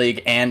Premier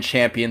League and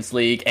Champions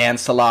League, and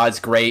Salah is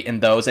great in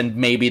those, and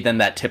maybe then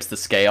that tips the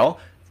scale,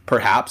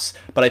 perhaps.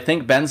 But I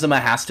think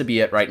Benzema has to be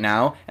it right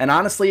now. And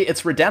honestly,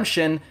 it's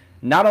redemption,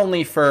 not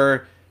only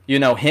for,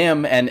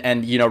 him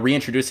and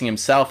reintroducing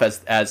himself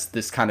as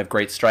this kind of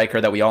great striker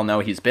that we all know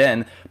he's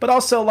been, but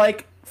also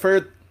like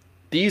for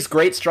these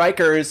great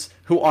strikers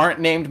who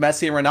aren't named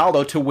Messi and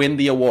Ronaldo to win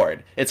the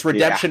award. It's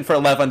redemption for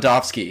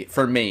Lewandowski,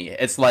 for me.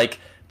 It's like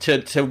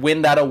to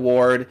win that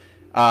award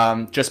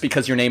just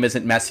because your name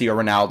isn't Messi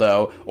or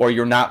Ronaldo, or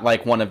you're not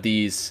like one of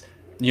these,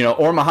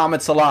 or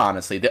Mohamed Salah,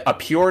 honestly. A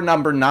pure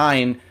number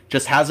 9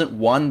 just hasn't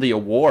won the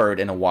award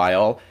in a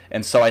while,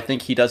 and so I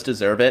think he does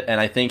deserve it, and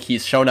I think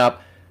he's shown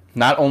up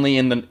not only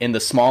in the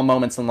small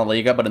moments in La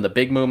Liga, but in the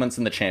big moments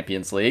in the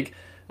Champions League.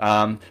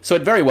 So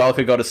it very well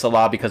could go to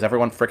Salah because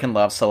everyone freaking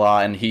loves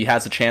Salah, and he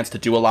has a chance to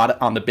do a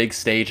lot on the big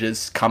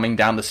stages coming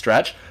down the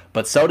stretch,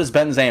 but so does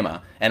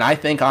Benzema. And I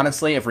think,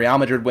 honestly, if Real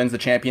Madrid wins the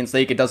Champions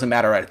League, it doesn't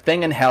matter a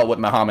thing in hell what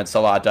Mohamed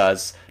Salah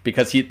does,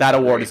 because that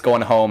award is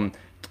going home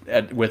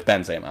with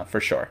Benzema,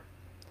 for sure.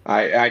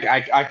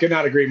 I could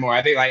not agree more.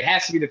 I think it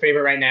has to be the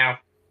favorite right now.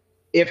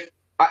 If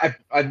I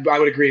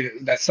would agree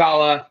that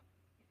Salah,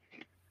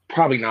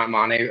 probably not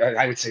Mane.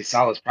 I would say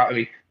Salah's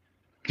probably,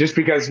 just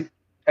because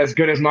as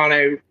good as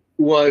Mane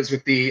was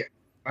with I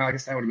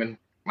guess that would have been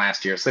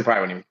last year, so they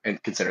probably wouldn't even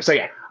consider. So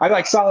yeah, I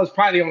like Salah's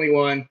probably the only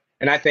one,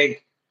 and I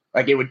think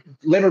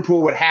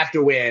Liverpool would have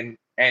to win,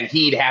 and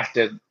he'd have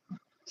to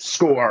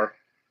score.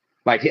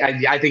 I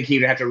think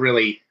he'd have to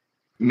really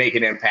make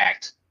an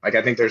impact. I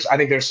think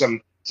there's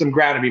some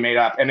ground to be made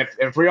up, and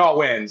if Real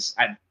wins,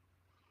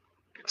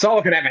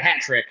 Salah could have a hat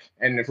trick,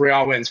 and if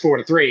Real wins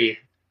 4-3,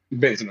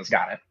 Benzema's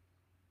got it.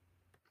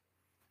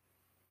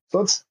 So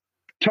let's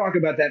talk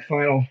about that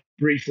final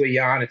briefly,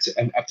 Jan. It's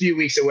a few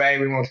weeks away.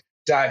 We won't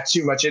dive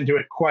too much into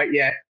it quite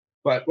yet.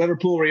 But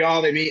Liverpool,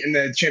 Real, they meet in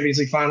the Champions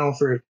League final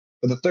for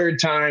the third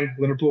time.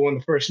 Liverpool won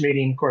the first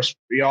meeting. Of course,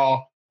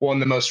 Real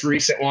won the most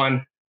recent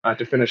one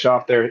to finish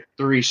off their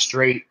 3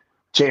 straight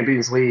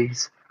Champions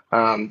Leagues,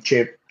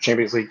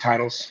 Champions League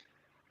titles.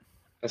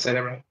 I said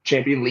that right?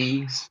 Champion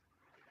Leagues.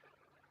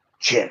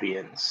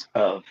 Champions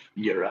of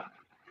Europe.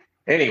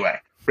 Anyway,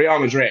 Real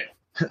Madrid.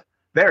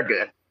 They're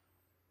good.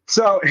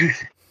 So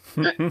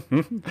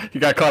you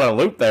got caught on a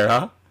loop there,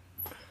 huh?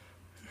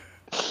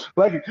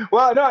 No. Do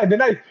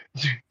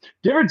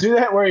you ever do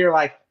that where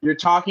you're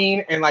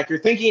talking and you're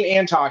thinking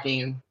and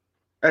talking,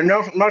 and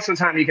most of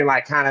the time you can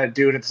kind of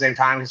do it at the same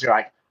time, because you're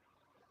like,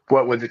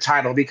 what would the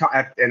title be called?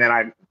 And then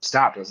I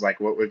stopped. It was like,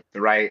 what would the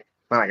right?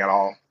 Then I got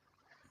all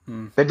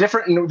the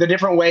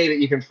different way that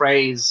you can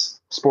phrase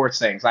sports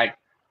things, like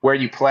where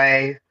you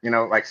play,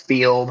 like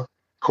field,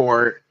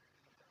 court,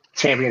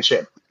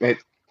 championship.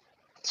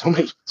 So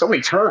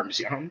many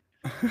terms, All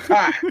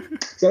right.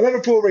 So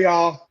Liverpool,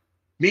 Real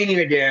meeting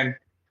again.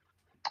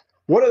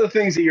 What are the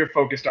things that you're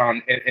focused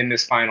on in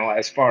this final,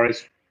 as far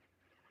as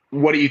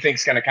what do you think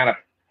is going to kind of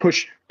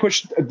push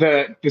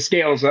the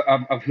scales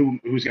of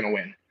who's going to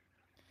win?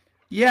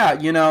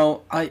 Yeah,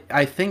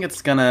 I think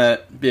it's going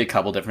to be a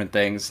couple different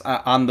things.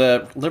 On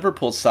the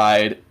Liverpool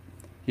side,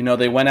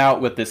 they went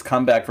out with this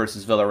comeback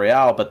versus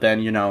Villarreal, but then,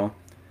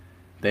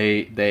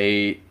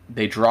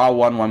 they draw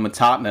 1-1 with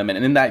Tottenham,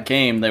 and in that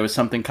game there was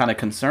something kind of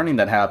concerning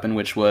that happened,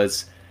 which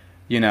was,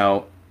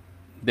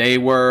 they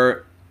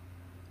were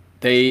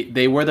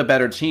the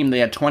better team. They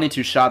had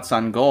 22 shots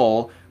on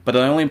goal, but they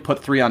only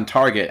put 3 on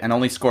target and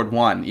only scored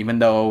 1, even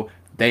though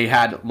they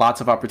had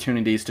lots of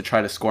opportunities to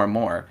try to score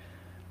more.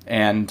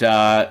 And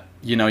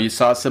you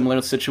saw a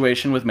similar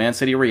situation with Man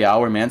City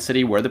Real, where Man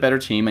City were the better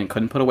team and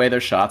couldn't put away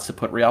their shots to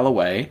put Real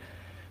away.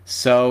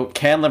 So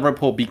can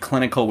Liverpool be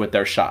clinical with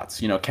their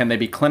shots? Can they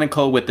be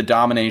clinical with the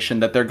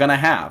domination that they're going to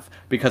have?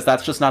 Because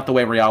that's just not the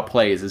way Real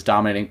plays, is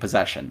dominating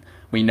possession.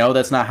 We know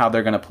that's not how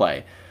they're going to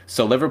play.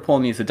 So Liverpool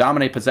needs to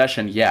dominate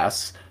possession,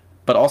 yes,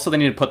 but also they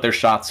need to put their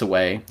shots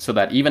away, so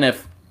that even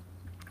if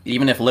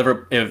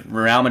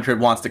Real Madrid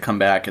wants to come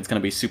back, it's going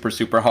to be super,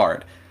 super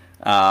hard.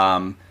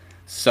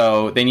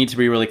 So they need to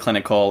be really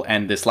clinical.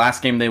 And this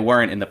last game they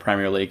weren't in the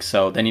Premier League,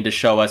 so they need to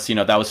show us,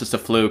 that was just a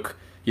fluke.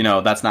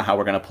 That's not how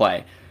we're going to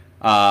play.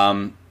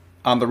 On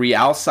the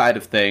Real side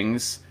of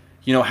things,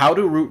 how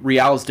do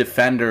Real's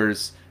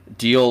defenders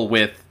deal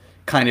with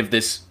kind of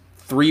this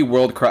three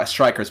world-class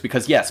strikers?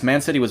 Because yes,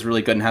 Man City was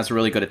really good and has a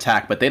really good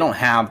attack, but they don't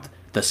have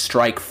the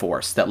strike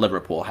force that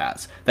Liverpool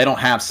has. They don't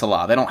have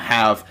Salah, they don't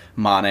have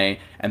Mane,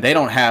 and they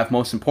don't have,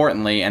 most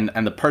importantly, and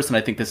the person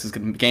I think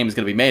game is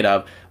going to be made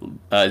of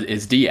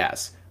is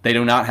Diaz. They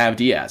do not have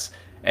Diaz.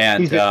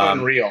 And he's been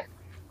unreal.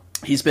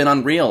 He's been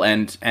unreal,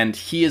 and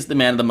he is the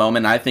man of the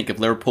moment. I think if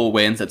Liverpool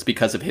wins, it's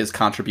because of his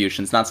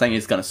contributions. Not saying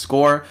he's going to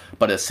score,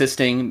 but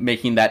assisting,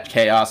 making that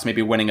chaos,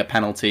 maybe winning a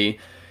penalty.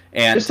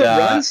 And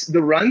just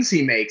the runs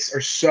he makes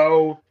are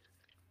so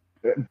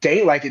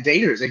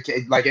dangerous.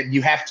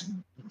 You have to.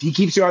 He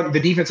keeps you on the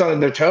defense on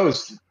their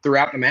toes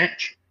throughout the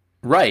match.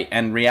 Right,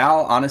 and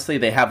Real, honestly,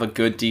 they have a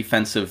good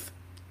defensive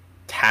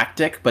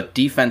tactic, but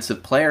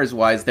defensive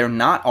players-wise, they're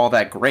not all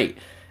that great.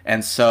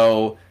 And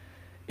so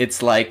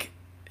it's like,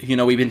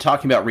 we've been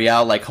talking about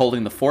Real like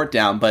holding the fort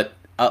down, but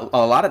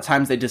a lot of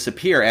times they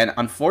disappear. And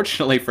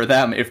unfortunately for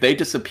them, if they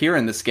disappear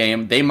in this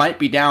game, they might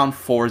be down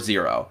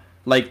 4-0.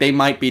 Like, they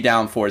might be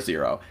down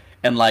 4-0.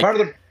 And like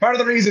part of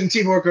the reason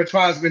Thibaut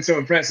Courtois has been so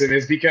impressive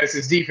is because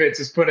his defense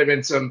has put him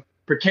in some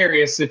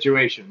precarious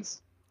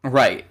situations.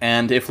 Right,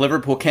 and if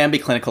Liverpool can be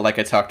clinical, like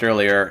I talked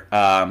earlier,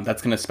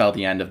 that's going to spell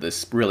the end of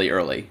this really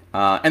early.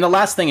 And the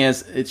last thing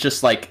is, it's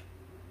just like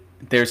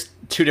there's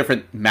two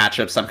different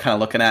matchups I'm kind of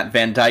looking at.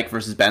 Van Dijk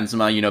versus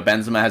Benzema.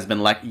 Benzema has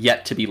been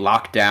yet to be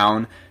locked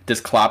down.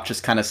 Does Klopp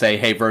just kind of say,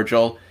 hey,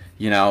 Virgil,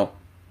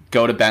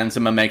 go to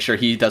Benzema, make sure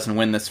he doesn't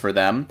win this for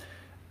them?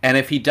 And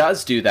if he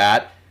does do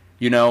that,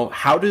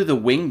 how do the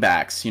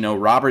wing-backs,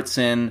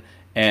 Robertson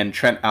and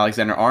Trent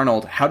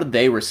Alexander-Arnold, how did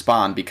they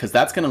respond? Because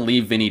that's going to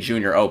leave Vinny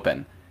Jr.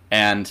 open.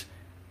 And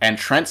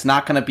Trent's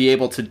not going to be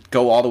able to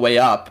go all the way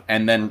up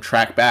and then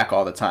track back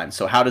all the time.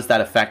 So how does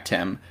that affect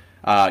him?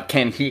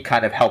 Can he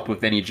kind of help with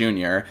Vinny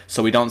Jr.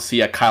 so we don't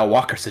see a Kyle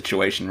Walker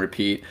situation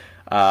repeat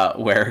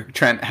where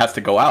Trent has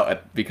to go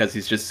out because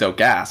he's just so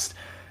gassed?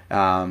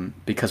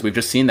 Because we've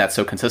just seen that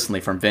so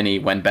consistently from Vinny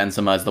when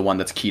Benzema is the one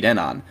that's keyed in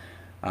on.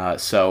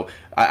 So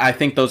I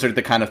think those are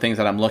the kind of things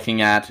that I'm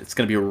looking at. It's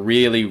going to be a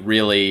really,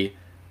 really,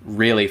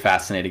 really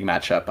fascinating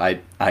matchup.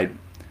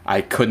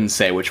 I couldn't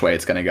say which way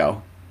it's going to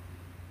go.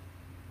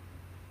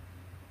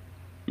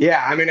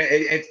 Yeah, I mean,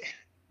 it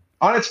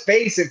on its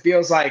face, it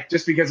feels like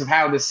just because of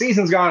how the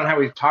season's gone and how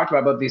we've talked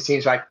about both these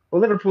teams, like, well,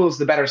 Liverpool's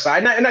the better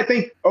side. And I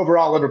think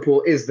overall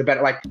Liverpool is the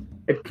better. Like,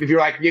 if you're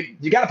like,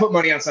 you got to put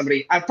money on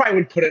somebody, I probably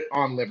would put it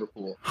on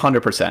Liverpool.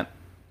 100%.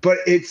 But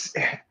it's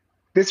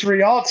this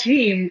Real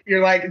team,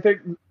 you're like,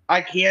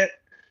 I can't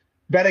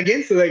bet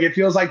against it. Like, it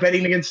feels like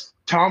betting against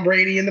Tom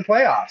Brady in the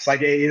playoffs.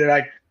 Like, you're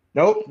like,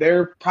 nope,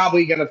 they're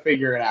probably going to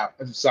figure it out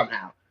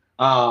somehow.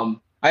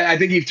 I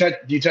think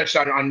you touched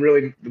on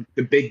really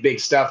the big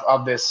stuff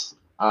of this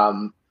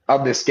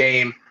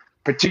game,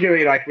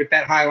 particularly like with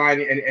that high line,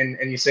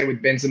 and you say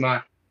with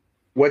Benzema,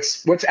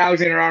 what's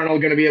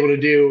Alexander-Arnold going to be able to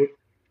do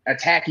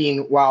attacking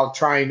while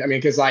trying? I mean,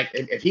 because like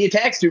if he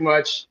attacks too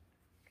much,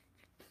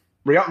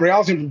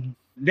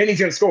 Vinny's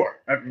going to score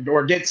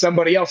or get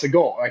somebody else a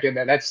goal. Like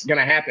that's going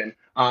to happen.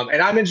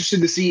 And I'm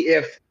interested to see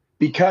if,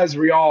 because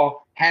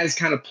Real has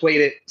kind of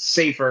played it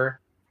safer,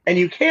 and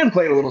you can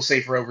play it a little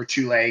safer over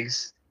two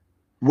legs,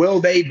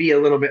 will they be a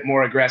little bit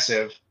more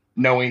aggressive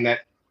knowing that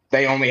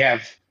they only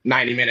have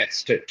 90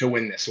 minutes to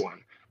win this one?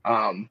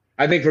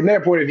 I think from their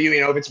point of view,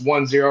 if it's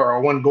 1-0 or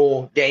a one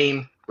goal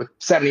game with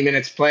 70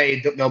 minutes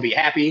played, they'll be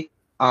happy.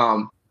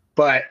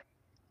 But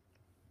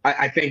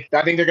I think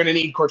they're going to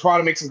need Courtois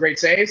to make some great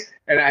saves.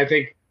 And I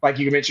think, like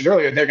you mentioned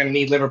earlier, they're going to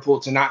need Liverpool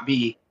to not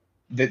be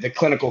the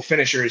clinical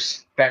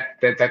finishers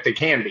that they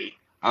can be.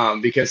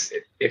 Because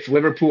if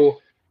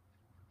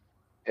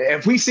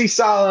we see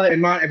Salah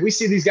and if we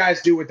see these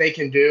guys do what they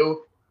can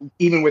do,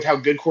 even with how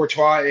good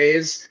Courtois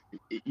is,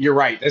 you're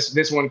right.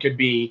 This one could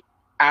be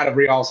out of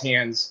Real's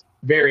hands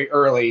very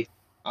early.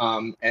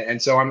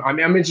 And so I'm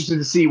interested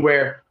to see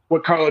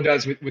what Carlo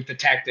does with the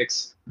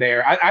tactics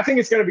there. I think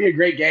it's going to be a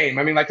great game.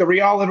 I mean, like the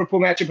Real Liverpool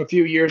matchup a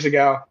few years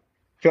ago,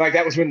 I feel like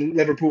that was when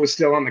Liverpool was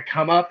still on the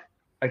come up.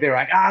 Like they were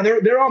like,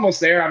 they're almost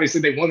there.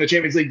 Obviously, they won the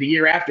Champions League the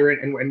year after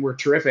and were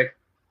terrific.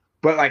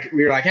 But like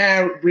we were like,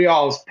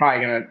 Real's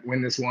probably going to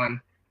win this one.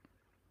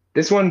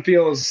 This one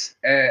feels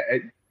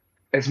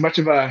as much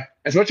of a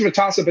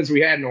toss-up as we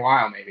had in a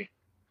while, maybe.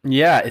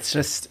 Yeah, it's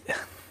just,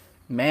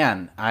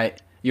 man,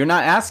 you're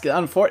not asking,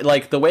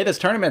 like the way this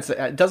tournament's,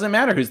 it doesn't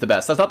matter who's the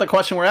best. That's not the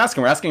question we're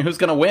asking. We're asking who's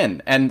going to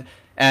win. And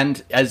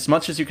as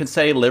much as you can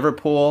say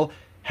Liverpool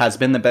has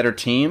been the better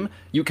team,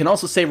 you can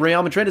also say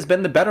Real Madrid has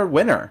been the better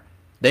winner.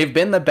 They've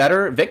been the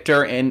better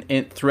victor in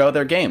throughout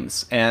their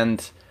games.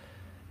 And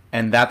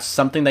that's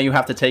something that you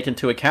have to take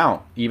into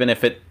account, even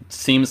if it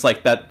seems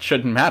like that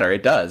shouldn't matter.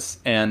 It does.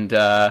 And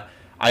I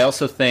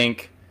also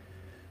think,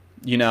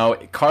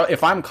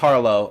 if I'm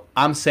Carlo,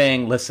 I'm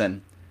saying,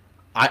 listen,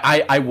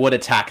 I would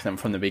attack them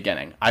from the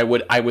beginning. I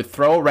would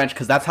throw a wrench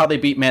because that's how they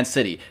beat Man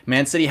City.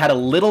 Man City had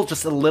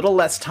just a little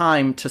less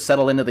time to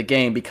settle into the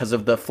game because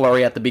of the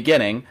flurry at the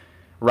beginning,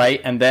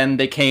 right? And then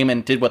they came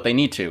and did what they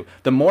need to.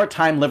 The more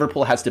time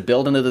Liverpool has to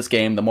build into this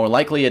game, the more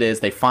likely it is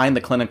they find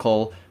the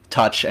clinical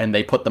touch and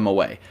they put them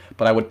away.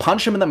 But I would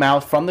punch him in the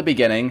mouth from the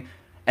beginning,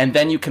 and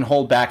then you can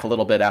hold back a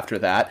little bit after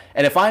that.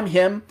 And if I'm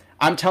him,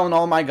 I'm telling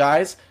all my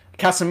guys,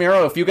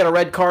 Casemiro, if you get a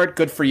red card,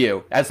 good for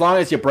you. As long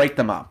as you break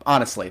them up,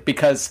 honestly,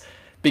 because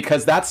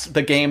that's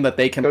the game that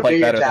they can play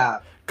better than.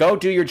 Go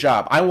do your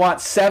job. I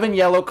want 7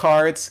 yellow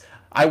cards.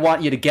 I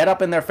want you to get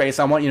up in their face.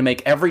 I want you to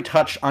make every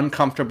touch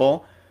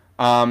uncomfortable,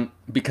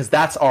 because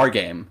that's our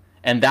game,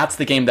 and that's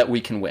the game that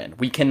we can win.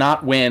 We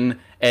cannot win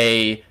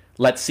a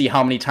let's see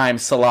how many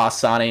times Salah,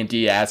 Sane, and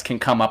Diaz can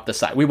come up the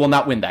side. We will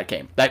not win that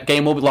game. That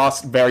game will be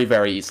lost very,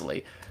 very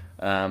easily.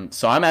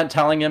 So I'm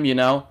telling him,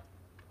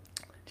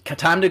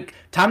 time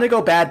to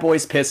go bad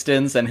boys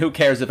Pistons, and who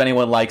cares if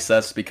anyone likes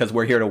us, because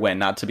we're here to win,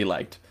 not to be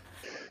liked.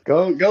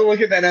 Go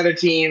look at that other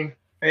team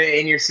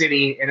in your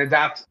city and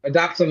adopt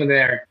some of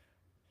their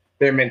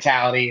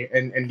mentality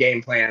and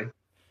game plan.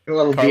 A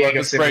little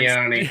Diego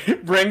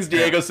Simeone. Brings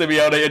Diego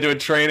Simeone into a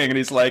training, and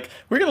he's like,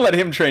 we're going to let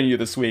him train you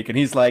this week. And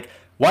he's like,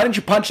 why didn't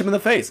you punch him in the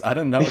face? I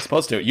didn't know I was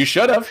supposed to. You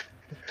should have.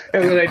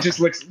 And then it just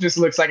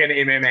looks like an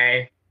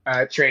MMA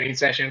training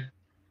session.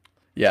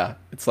 Yeah,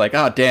 it's like,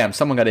 oh, damn,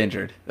 someone got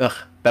injured. Ugh,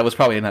 that was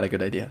probably not a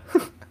good idea.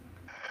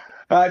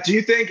 Do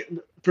you think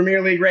Premier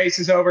League race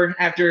is over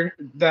after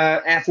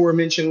the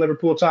aforementioned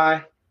Liverpool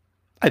tie?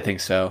 I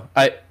think so.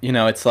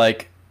 It's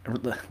like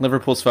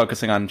Liverpool's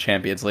focusing on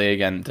Champions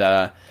League, and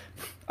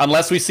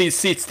unless we see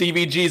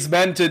Stevie G's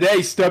men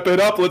today, step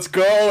it up, let's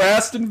go,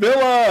 Aston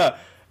Villa.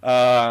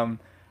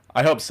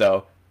 I hope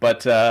so.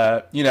 But,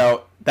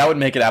 that would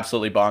make it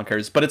absolutely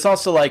bonkers. But it's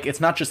also like,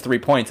 it's not just 3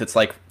 points. It's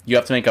like you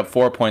have to make up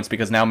 4 points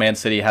because now Man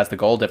City has the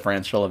goal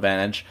differential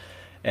advantage.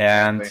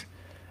 And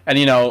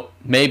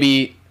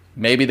maybe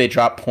they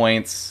drop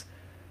points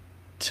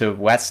to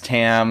West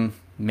Ham,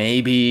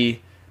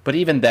 maybe. But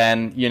even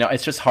then,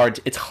 it's just hard.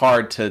 It's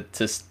hard to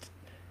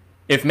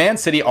if Man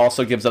City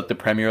also gives up the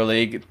Premier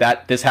League,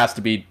 this has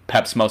to be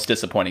Pep's most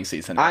disappointing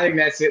season. I think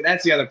that's it.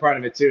 That's the other part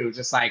of it too.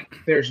 Just like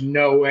there's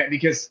no way,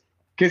 because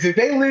if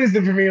they lose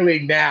the Premier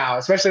League now,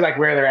 especially like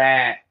where they're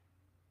at,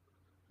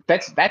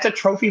 that's a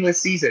trophyless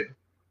season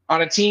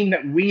on a team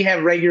that we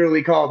have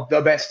regularly called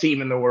the best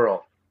team in the world.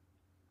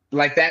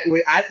 Like that,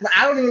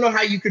 I don't even know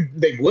how you could.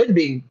 They would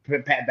be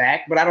pat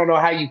back, but I don't know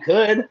how you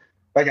could.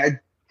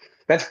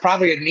 That's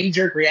probably a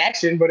knee-jerk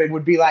reaction, but it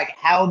would be like,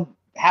 how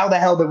the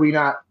hell did we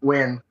not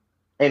win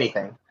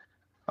anything?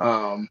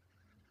 I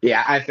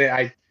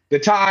think the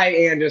tie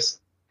and just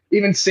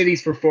even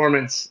City's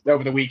performance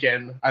over the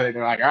weekend, I think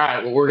they're like, all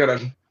right, well,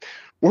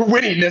 we're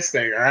winning this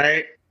thing, all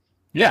right?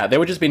 Yeah, they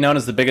would just be known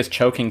as the biggest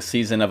choking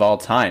season of all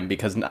time,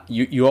 because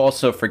you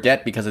also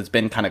forget, because it's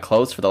been kind of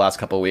close for the last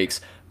couple of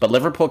weeks, but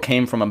Liverpool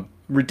came from a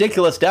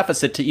ridiculous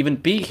deficit to even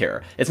be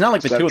here. It's not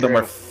like the two of them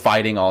were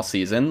fighting all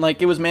season.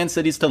 Like, it was Man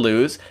City's to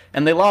lose,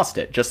 and they lost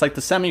it. Just like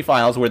the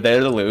semifinals were there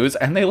to lose,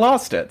 and they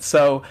lost it.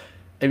 So,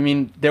 I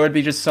mean, there would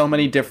be just so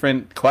many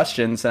different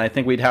questions, and I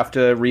think we'd have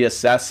to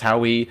reassess how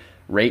we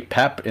rate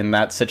Pep in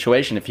that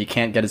situation if he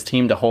can't get his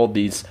team to hold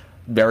these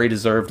very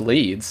deserved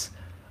leads.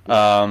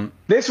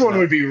 This one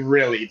would be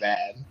really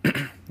bad.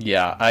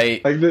 Yeah,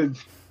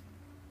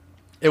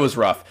 it was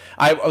rough.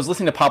 I was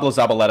listening to Pablo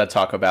Zabaleta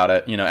talk about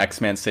it,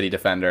 ex-Man City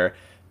defender,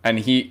 and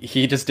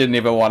he just didn't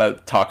even want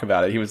to talk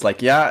about it. He was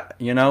like, yeah,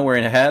 we're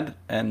in ahead,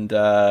 and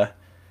I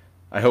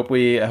hope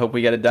we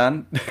get it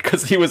done,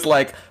 because he was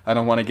like, I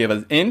don't want to give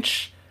an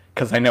inch,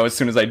 because I know as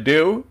soon as I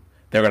do,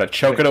 they're going to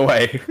choke it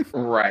away.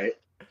 Right.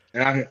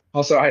 And I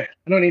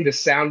don't need the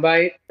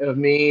soundbite of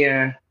me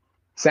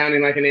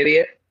sounding like an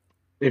idiot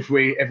if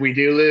we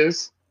do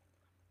lose.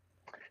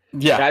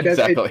 Yeah,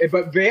 exactly.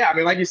 But yeah, I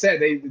mean, like you said,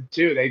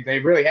 they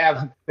really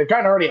have. They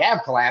kind of already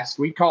have collapsed.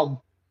 We called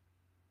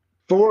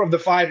 4 of the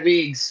 5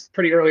 leagues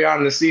pretty early on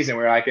in the season.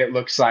 We're like, it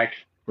looks like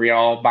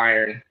Real,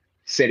 Bayern,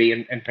 City,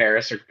 and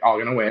Paris are all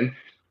going to win.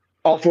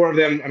 All 4 of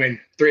them. I mean,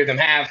 3 of them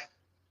have.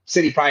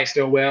 City probably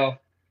still will.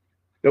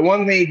 The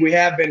one league we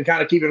have been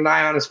kind of keeping an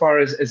eye on as far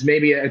as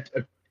maybe a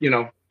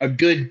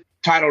good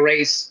title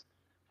race.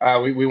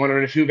 We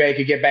wondered if Juve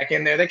could get back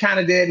in there. They kind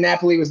of did.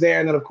 Napoli was there,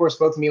 and then of course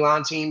both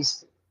Milan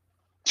teams.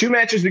 2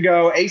 matches to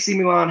go. AC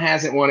Milan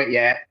hasn't won it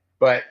yet,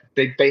 but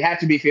they have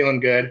to be feeling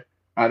good.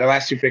 Their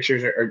last 2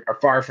 fixtures are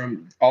far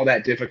from all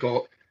that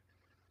difficult.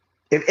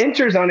 If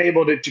Inter's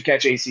unable to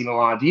catch AC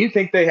Milan, do you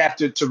think they have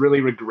to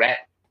really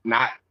regret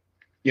not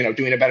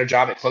doing a better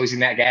job at closing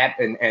that gap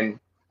and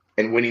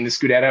winning the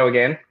Scudetto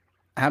again?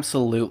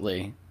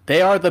 Absolutely.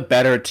 They are the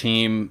better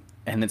team,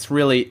 and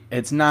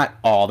it's not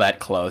all that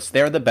close.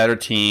 They're the better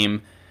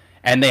team,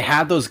 and they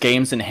had those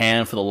games in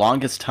hand for the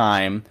longest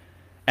time,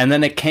 and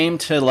then it came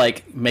to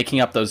making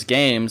up those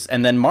games,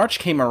 and then March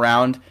came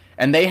around,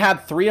 and they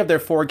had 3 of their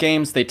 4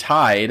 games they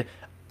tied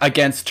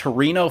against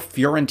Torino,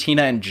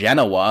 Fiorentina, and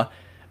Genoa,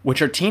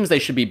 which are teams they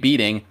should be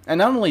beating. And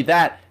not only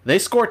that, they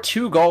scored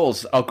 2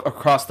 goals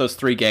across those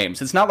 3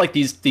 games. It's not like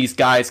these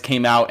guys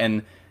came out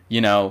and,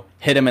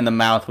 hit him in the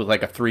mouth with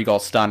like a 3-goal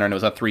stunner and it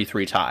was a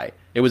 3-3 tie.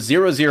 It was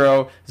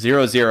 0-0,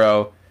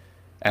 0-0,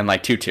 and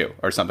like 2-2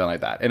 or something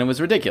like that. And it was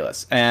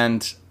ridiculous.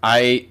 And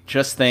I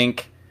just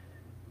think,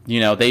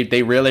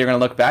 they really are going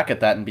to look back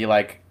at that and be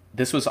like,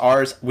 this was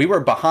ours. We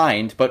were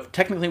behind, but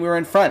technically we were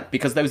in front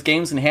because those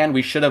games in hand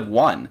we should have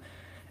won.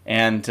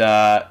 And,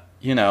 and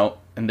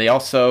they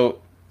also,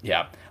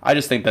 I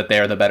just think that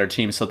they're the better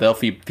team, so they'll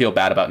feel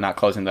bad about not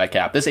closing that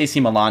gap. This AC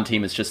Milan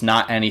team is just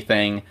not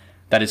anything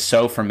that is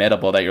so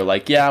formidable that you're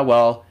like, they're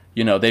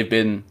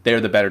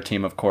the better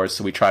team, of course,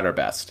 so we tried our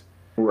best.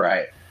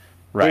 Right.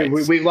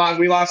 We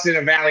lost in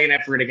a valiant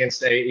effort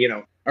against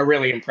a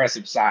really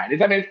impressive side.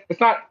 It's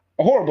not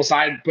a horrible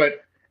side,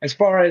 but as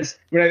far as,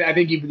 I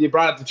think you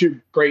brought up the 2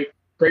 great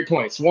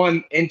points.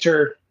 One,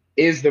 Inter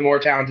is the more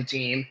talented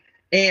team.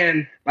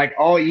 And like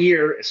all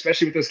year,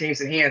 especially with those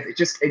games in hand,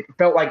 it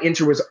felt like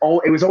Inter was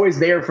always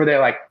there for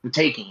the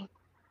taking.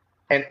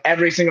 And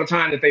every single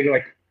time that they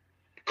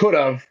could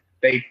have,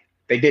 they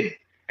didn't.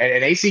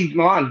 And AC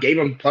Milan gave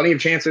them plenty of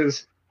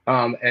chances,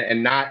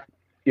 and not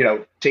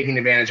taking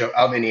advantage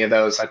of any of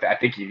those. I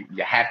think you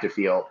have to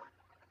feel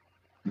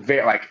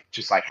very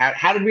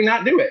how did we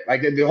not do it?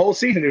 Like the whole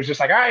season, it was just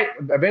like, all right,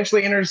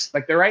 eventually Inter's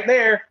they're right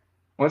there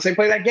once they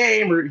play that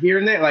game or here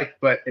and there.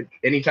 But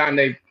anytime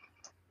they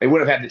would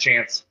have had the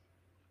chance,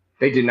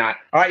 they did not.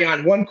 All right,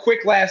 Jan, one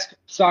quick last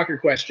soccer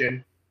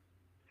question.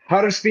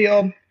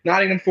 Huddersfield,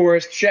 Nottingham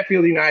Forest,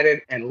 Sheffield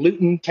United, and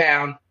Luton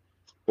Town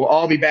will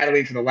all be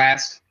battling for the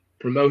last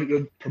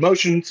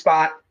promotion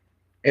spot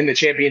in the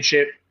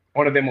championship.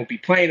 One of them will be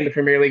playing in the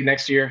Premier League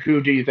next year.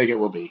 Who do you think it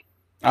will be?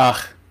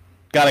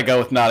 Gotta go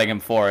with Nottingham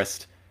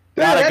Forest.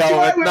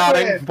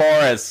 Nottingham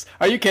Forest.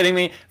 Are you kidding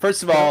me?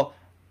 First of all,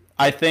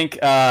 I think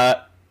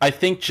part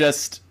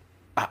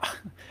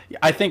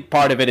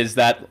of it is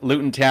that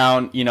Luton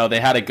Town, they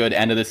had a good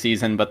end of the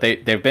season, but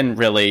they've been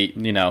really,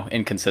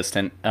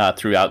 inconsistent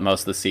throughout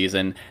most of the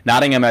season.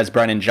 Nottingham has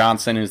Brennan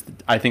Johnson, who's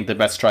I think the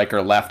best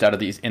striker left out of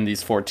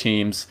these 4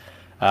 teams.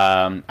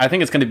 I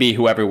think it's going to be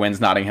whoever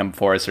wins Nottingham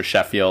Forest or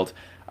Sheffield.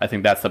 I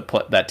think that's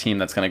that team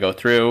that's going to go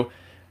through.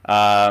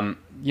 I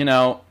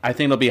think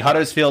it'll be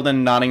Huddersfield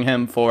and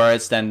Nottingham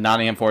Forest, and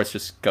Nottingham Forest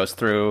just goes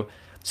through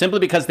simply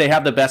because they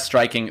have the best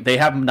striking. They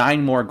have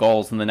 9 more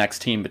goals than the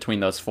next team between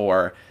those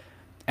 4.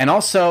 And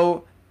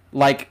also,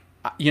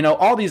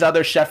 all these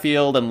other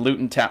Sheffield and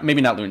Luton Town, maybe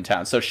not Luton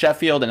Town, so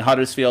Sheffield and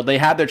Huddersfield, they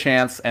had their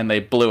chance and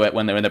they blew it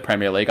when they were in the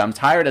Premier League. I'm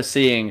tired of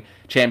seeing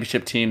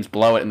championship teams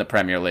blow it in the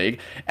Premier League.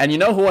 And you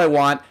know who I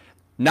want?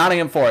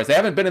 Nottingham Forest. They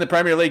haven't been in the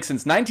Premier League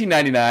since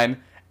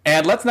 1999.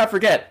 And let's not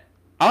forget,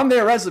 on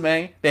their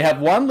resume, they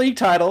have 1 league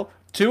title,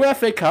 2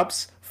 FA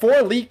Cups,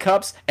 4 League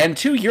Cups, and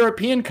 2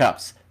 European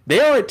Cups. They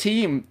are a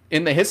team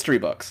in the history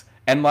books.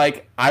 And,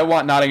 I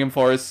want Nottingham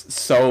Forest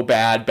so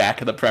bad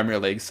back in the Premier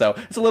League. So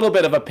it's a little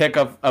bit of a pick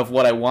of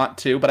what I want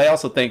to, but I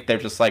also think they're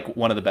just,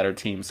 one of the better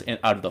teams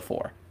out of the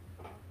 4.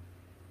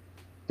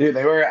 Dude,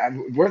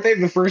 weren't they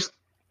the first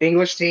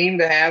English team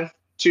to have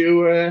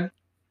 2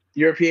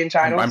 European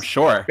titles? I'm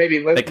sure. Maybe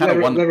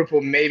Liverpool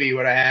maybe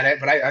would have had it,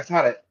 but I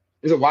thought it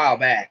was a while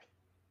back.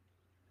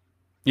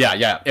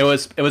 Yeah. It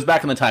was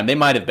back in the time. They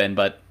might have been,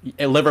 but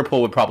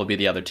Liverpool would probably be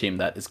the other team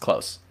that is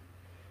close.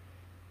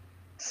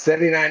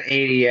 79,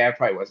 80, yeah, it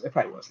probably was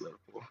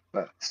Liverpool.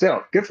 But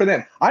still, good for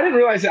them. I didn't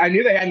realize that. I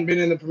knew they hadn't been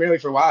in the Premier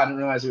League for a while. I didn't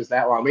realize it was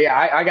that long. But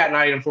yeah, I got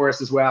Nottingham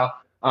Forest as well.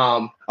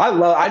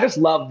 I just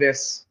love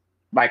this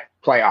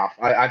playoff.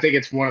 I think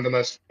it's one of the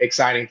most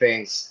exciting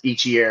things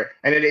each year.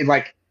 And it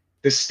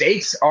the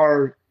stakes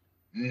are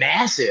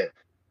massive.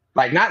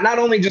 Not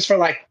only just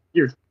for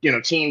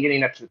your team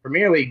getting up to the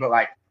Premier League,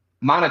 but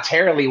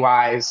monetarily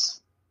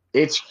wise,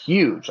 it's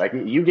huge.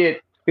 You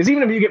get, because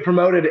even if you get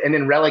promoted and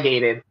then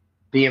relegated,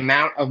 the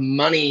amount of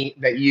money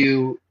that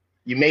you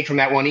make from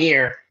that one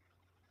year,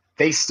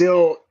 you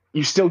still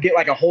get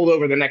a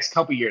holdover the next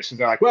couple years. So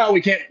they're like, well,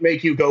 we can't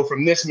make you go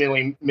from this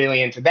million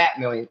to that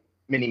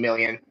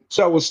million.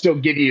 So we'll still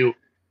give you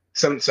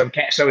some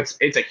cash. So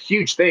it's a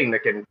huge thing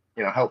that can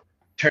help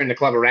turn the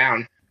club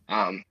around.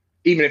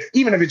 Even if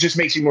it just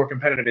makes you more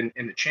competitive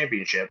in the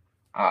championship,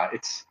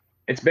 it's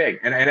big.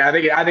 And I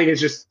think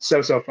it's just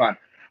so fun.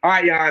 All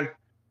right, Jan,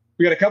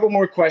 we got a couple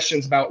more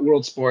questions about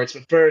world sports,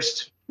 but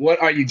first, what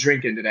are you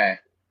drinking today?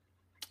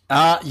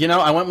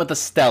 I went with the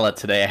Stella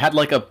today. I had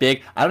a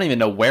big, I don't even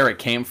know where it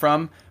came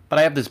from, but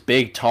I have this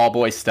big tall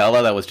boy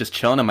Stella that was just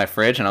chilling in my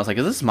fridge, and I was like,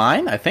 is this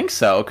mine? I think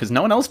so, because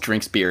no one else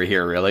drinks beer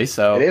here, really.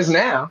 So it is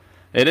now.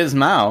 It is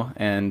now,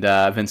 and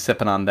I've been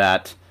sipping on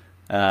that,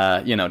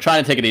 trying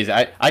to take it easy.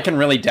 I can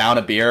really down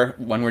a beer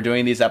when we're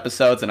doing these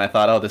episodes, and I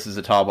thought, oh, this is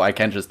a tall boy. I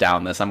can't just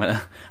down this.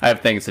 I have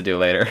things to do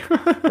later.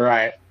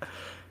 Right.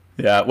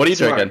 Yeah. What are you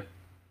drinking?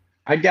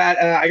 I got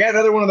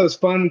another one of those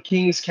fun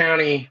Kings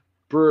County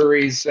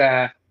breweries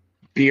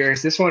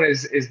beers. This one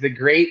is the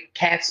Great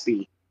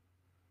Catsby.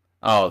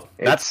 Oh,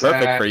 that's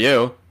perfect for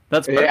you.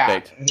 That's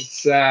perfect. Yeah,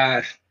 it's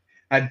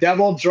a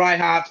double dry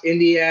hopped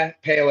India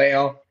Pale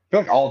Ale. feel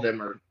like all of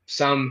them are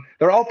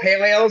they're all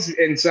pale ales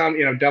and some,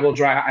 double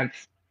dry.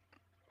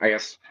 I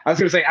guess I was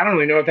going to say, I don't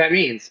really know what that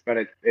means, but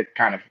it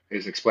kind of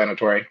is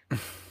explanatory.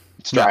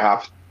 It's dry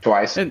hop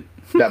twice,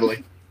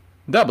 doubly.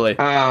 Doubly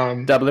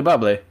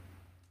bubbly.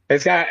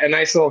 It's got a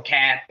nice little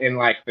cat in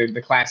like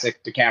the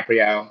classic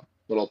DiCaprio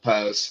little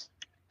pose.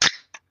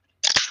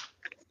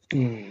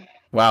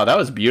 Wow, that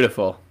was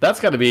beautiful. That's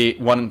got to be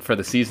one for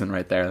the season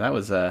right there. That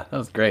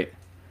was great.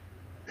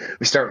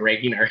 We start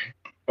ranking our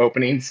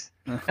openings.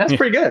 That's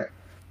pretty good.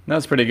 That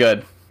was pretty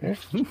good.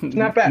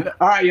 Not bad.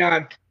 All right,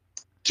 Jan.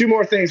 2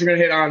 more things we're going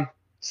to hit on.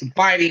 Some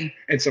fighting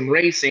and some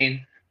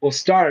racing. We'll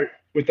start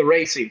with the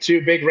racing.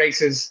 2 big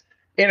races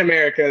in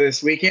America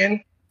this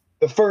weekend.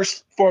 The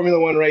first Formula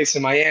One race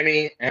in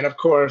Miami, and of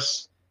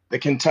course, the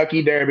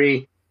Kentucky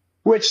Derby.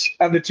 Which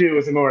of the 2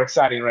 is the more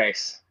exciting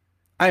race?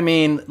 I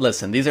mean,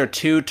 listen, these are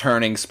 2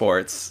 turning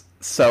sports.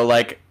 So,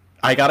 like,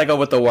 I got to go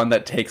with the one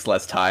that takes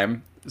less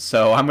time.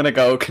 So I'm going to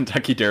go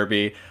Kentucky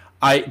Derby.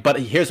 But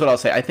here's what I'll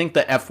say. I think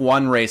the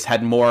F1 race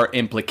had more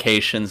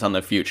implications on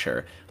the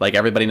future. Like,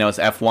 everybody knows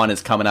F1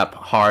 is coming up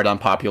hard on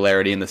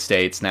popularity in the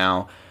States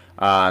now.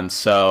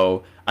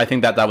 So I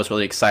think that was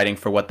really exciting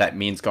for what that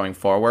means going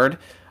forward.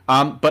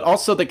 But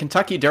also the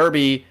Kentucky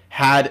Derby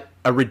had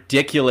a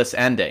ridiculous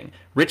ending.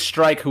 Rich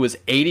Strike, who was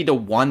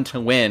 80-1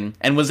 to win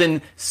and was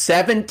in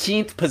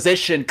 17th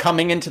position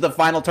coming into the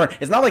final turn.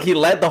 It's not like he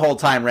led the whole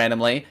time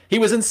randomly. He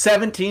was in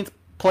 17th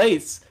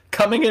place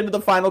coming into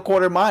the final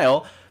quarter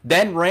mile,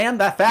 then ran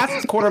the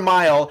fastest quarter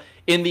mile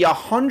in the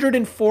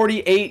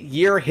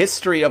 148-year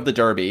history of the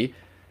Derby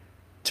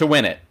to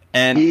win it.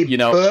 And he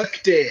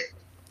booked it.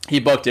 He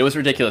booked it. It was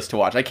ridiculous to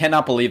watch. I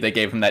cannot believe they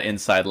gave him that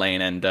inside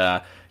lane. And,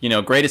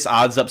 greatest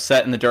odds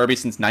upset in the Derby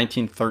since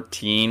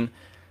 1913.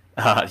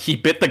 He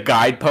bit the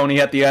guide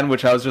pony at the end,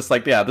 which I was just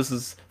like, yeah, this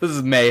is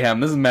mayhem.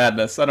 This is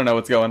madness. I don't know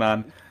what's going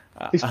on.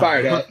 He's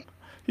fired up.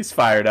 He's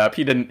fired up.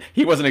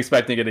 He wasn't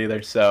expecting it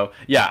either. So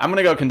yeah, I'm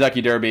gonna go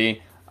Kentucky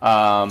Derby.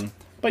 But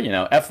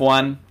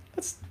F1,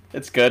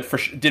 it's good.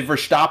 Did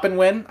Verstappen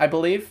win? I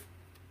believe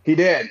he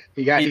did.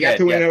 He got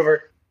to win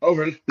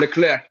over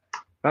Leclerc.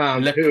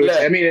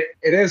 It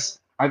is.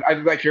 I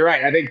like you're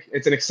right. I think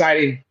it's an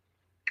exciting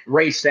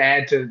race to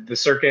add to the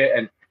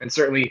circuit, and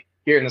certainly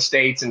here in the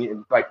States,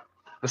 and like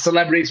the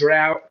celebrities are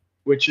out,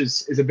 which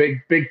is a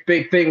big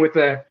thing with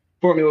the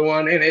Formula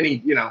One and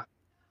any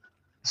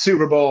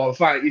Super Bowl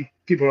fight.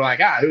 People are like,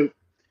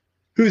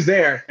 who's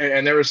there?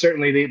 And there was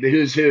certainly the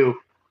who's who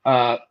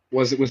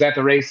was at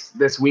the race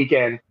this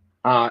weekend,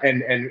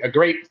 and a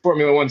great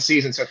Formula One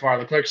season so far.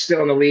 Leclerc's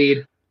still in the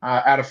lead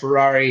out of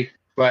Ferrari,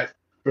 but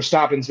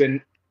Verstappen's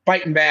been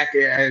fighting back.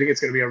 I think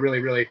it's going to be a really,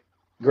 really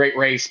great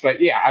race.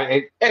 But yeah,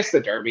 it's the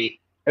Derby.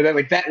 And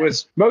then that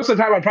was most of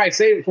the time I'd probably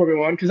say it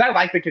Formula One because I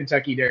like the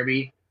Kentucky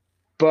Derby,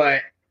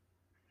 but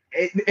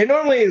it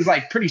normally is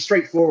pretty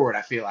straightforward.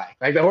 I feel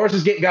like the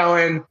horses get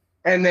going,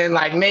 and then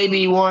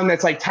maybe one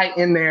that's tight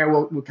in there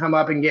will come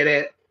up and get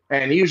it.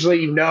 And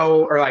usually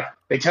or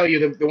they tell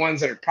you the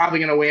ones that are probably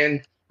going to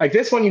win. Like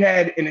this one, you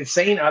had an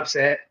insane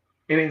upset,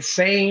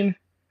 the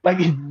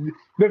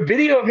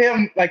video of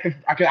him.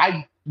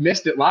 I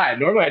missed it live.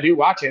 Normally I do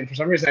watch it, and for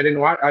some reason I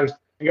didn't watch. I was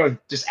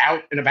just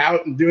out and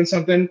about and doing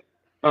something.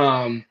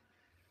 When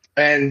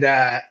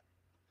I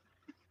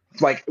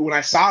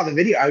saw the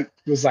video, I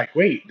was like,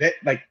 wait,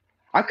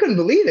 I couldn't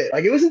believe it.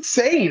 It was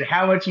insane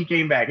how much he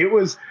came back. That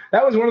was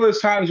one of those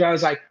times where I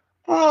was like,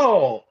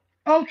 oh,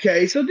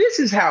 okay, so this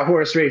is how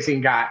horse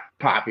racing got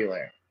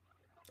popular.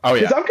 Oh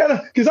yeah.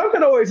 Because I'm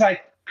kind of always I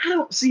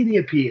don't see the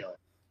appeal.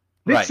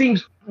 This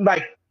seems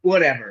like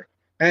whatever.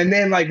 And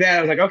then that,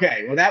 I was like,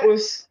 okay, well that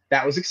was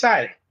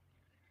exciting.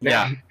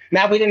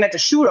 Now we didn't have to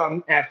shoot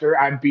them after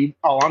I'd be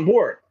all on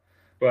board.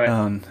 But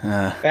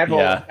that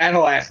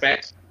whole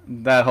aspect.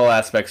 That whole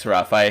aspect's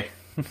rough.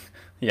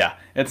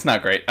 It's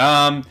not great.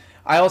 I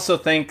also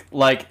think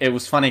it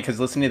was funny because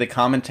listening to the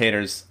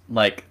commentators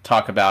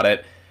talk about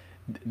it,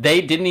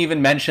 they didn't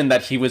even mention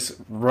that he was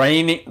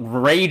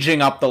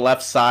raging up the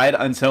left side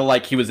until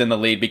he was in the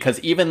lead, because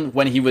even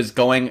when he was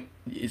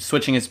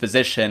switching his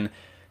position,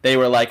 they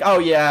were like, oh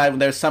yeah,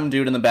 there's some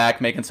dude in the back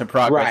making some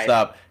progress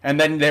up, and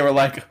then they were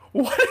like,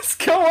 what is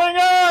going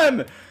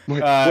on?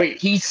 Wait,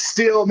 he's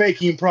still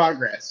making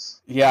progress.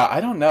 Yeah, I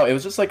don't know. It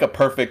was just a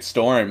perfect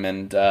storm,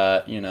 and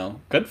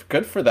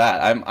good for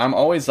that. I'm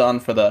always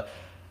on for the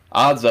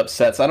odds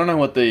upsets. I don't know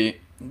what the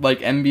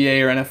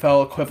NBA or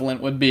NFL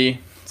equivalent would be.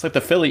 It's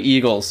the Philly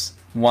Eagles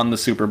won the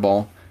Super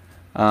Bowl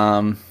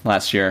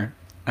last year.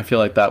 I feel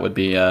like that would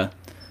be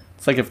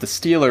it's if the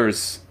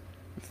Steelers,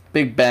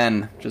 Big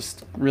Ben,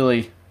 just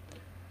really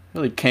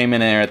came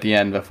in there at the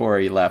end before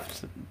he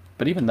left.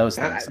 But even those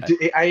things,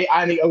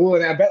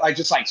 I bet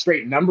just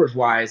straight numbers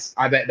wise,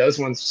 I bet those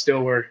ones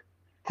still were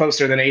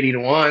closer than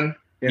 80-1.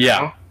 You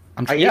know?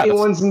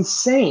 81's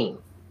insane.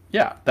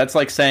 Yeah, that's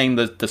saying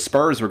the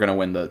Spurs were going to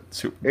win the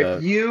Super.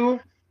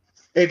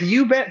 If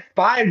you bet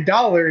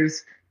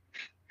 $5,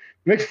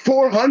 make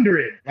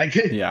 400.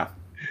 Yeah,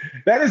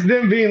 that is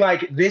them being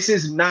this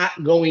is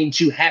not going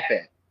to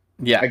happen.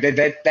 Yeah,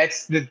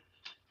 that's the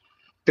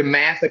the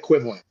math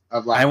equivalent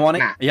of like.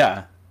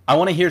 I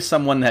want to hear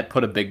someone that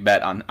put a big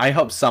bet on. I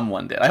hope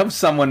someone did. I hope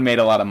someone made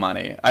a lot of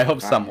money. I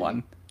hope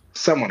someone.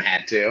 Someone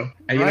had to.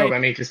 And you know what I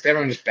mean? Because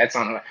everyone just bets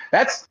on it.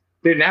 That's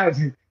dude.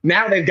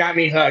 Now they've got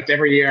me hooked.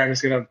 Every year I'm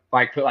just gonna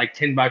like put like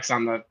 $10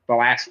 on the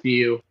last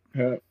few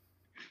in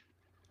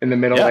the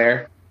middle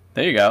there.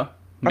 There you go.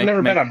 I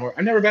never bet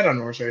on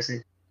horse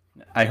racing.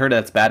 I heard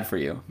that's bad for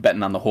you,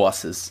 betting on the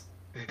horses.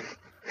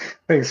 I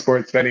think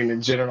sports betting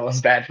in general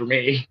is bad for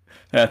me.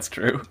 That's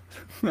true.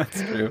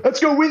 That's true. Let's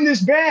go win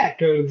this bet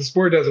because the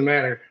sport doesn't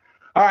matter.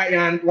 All right,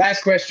 Jan,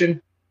 last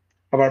question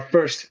of our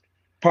first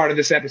part of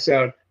this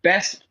episode.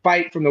 Best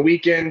fight from the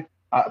weekend.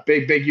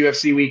 Big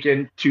UFC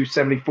weekend,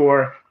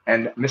 274.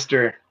 And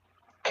Mr.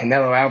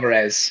 Canelo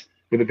Alvarez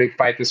with a big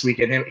fight this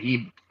weekend.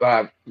 He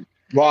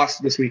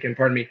lost this weekend,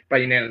 by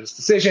unanimous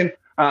decision.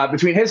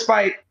 Between his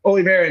fight,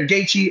 Oliveira and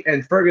Gaethje,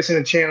 and Ferguson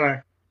and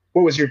Chandler,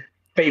 what was your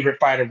favorite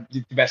fight or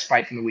the best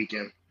fight from the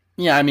weekend?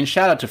 Yeah, I mean,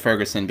 shout out to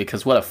Ferguson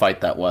because what a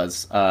fight that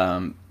was.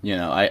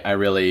 I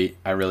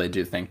really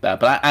do think that.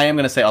 But I am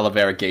going to say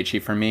Oliveira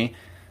Gaethje for me.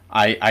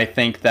 I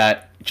think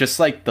that just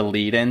like the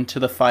lead in to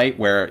the fight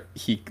where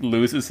he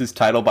loses his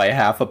title by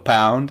half a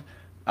pound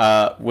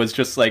was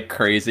just like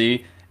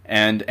crazy.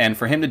 And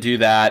for him to do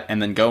that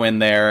and then go in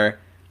there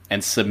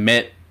and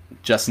submit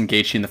Justin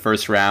Gaethje in the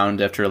first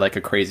round after like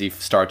a crazy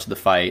start to the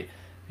fight,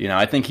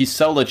 I think he's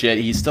so legit.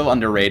 He's still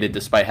underrated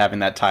despite having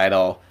that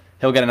title.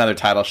 He'll get another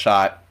title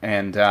shot,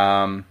 and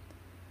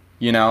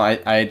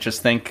I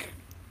just think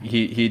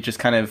he just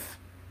kind of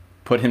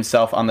put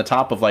himself on the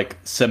top of like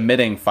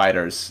submitting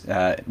fighters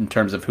in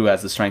terms of who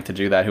has the strength to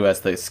do that, who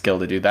has the skill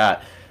to do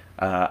that.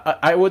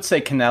 I would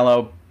say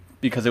Canelo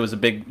because it was a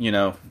big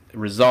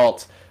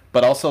result,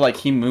 but also like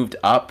he moved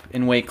up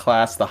in weight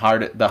class, the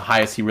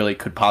highest he really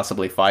could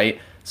possibly fight.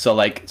 So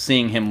like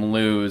seeing him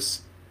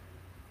lose,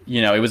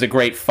 it was a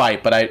great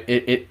fight, but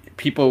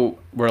people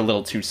were a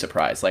little too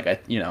surprised. Like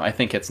I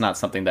think it's not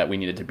something that we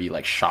needed to be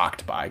like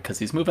shocked by because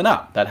he's moving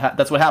up.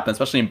 That's what happens,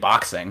 especially in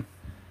boxing.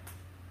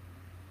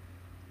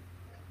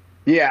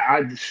 Yeah,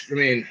 I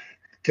mean,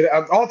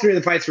 all three of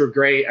the fights were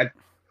great.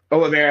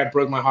 Oliveira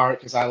broke my heart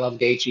because I love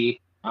Gaethje.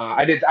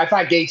 I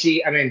thought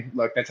Gaethje. I mean,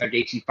 look, that's how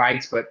Gaethje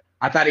fights, but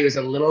I thought he was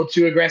a little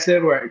too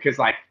aggressive. Because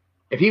like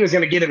if he was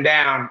going to get him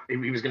down,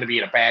 he was going to be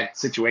in a bad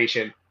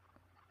situation.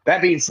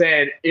 That being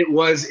said, it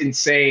was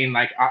insane.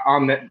 Like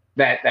on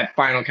that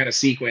final kind of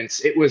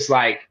sequence, it was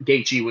like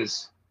Gaethje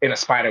was in a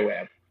spider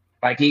web.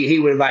 Like he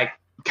would like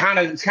kind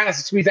of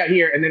squeeze out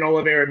here, and then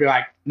Oliveira would be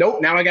like,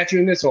 "Nope, now I got you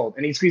in this hold,"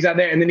 and he'd squeeze out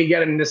there, and then he'd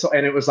get him in this hold,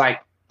 and it was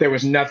like there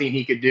was nothing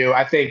he could do.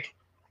 I think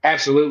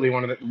absolutely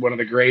one of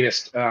the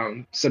greatest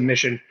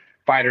submission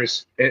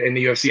fighters in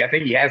the UFC. I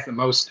think he has the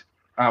most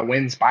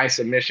wins by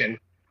submission,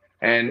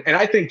 and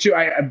I think too.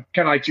 I kind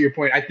of like to your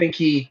point. I think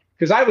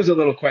because I was a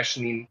little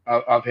questioning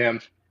of him.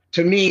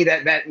 To me,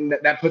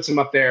 that puts him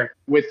up there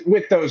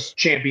with those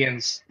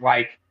champions,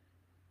 like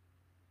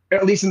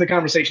at least in the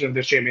conversation of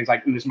those champions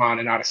like Usman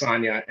and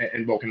Adesanya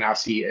and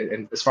Volkanovski,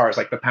 and as far as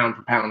like the pound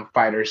for pound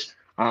fighters.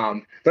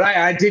 But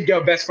I did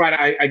go best fight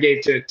I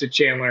gave to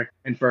Chandler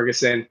and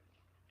Ferguson.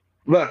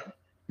 Look,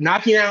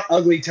 knocking out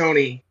Ugly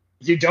Tony,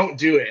 you don't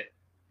do it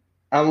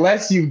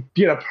unless you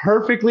get a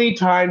perfectly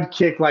timed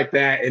kick like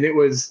that, and it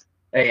was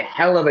a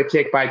hell of a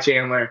kick by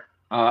Chandler,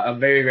 a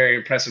very, very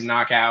impressive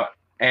knockout.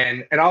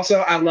 And also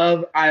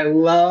I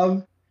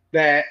love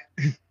that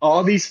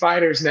all these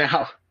fighters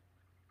now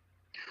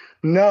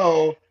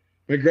know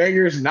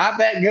McGregor's not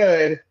that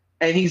good,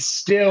 and he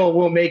still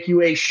will make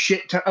you a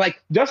shit ton.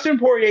 Like Dustin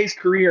Poirier's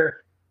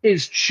career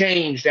is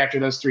changed after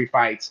those three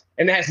fights,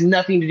 and it has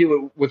nothing to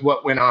do with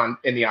what went on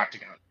in the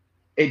octagon.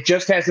 It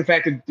just has the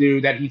fact to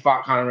do that he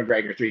fought Conor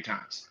McGregor 3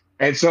 times.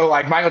 And so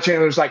like Michael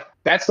Chandler's like,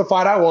 that's the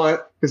fight I want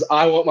because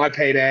I want my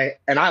payday,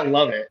 and I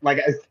love it. Like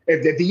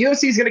if the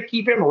UFC is going to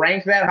keep him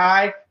ranked that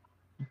high,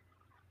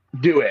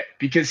 do it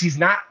because he's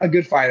not a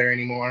good fighter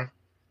anymore.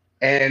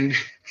 And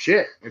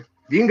shit, if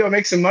you can go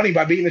make some money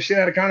by beating the shit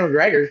out of Conor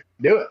McGregor,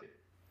 do it.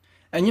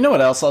 And you know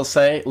what else I'll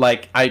say?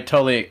 Like, I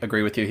totally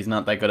agree with you. He's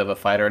not that good of a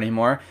fighter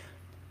anymore.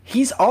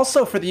 He's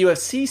also, for the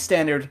UFC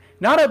standard,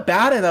 not a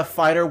bad enough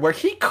fighter where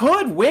he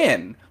could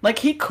win. Like,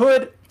 he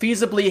could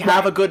feasibly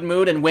have a good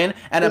mood and win.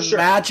 And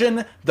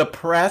imagine the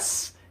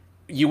press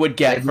you would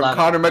get from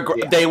Conor McGregor.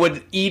 Yeah. They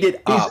would eat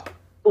it up.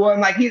 Well,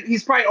 and like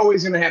he's probably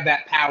always going to have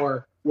that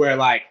power where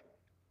like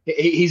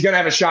he's going to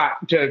have a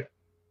shot to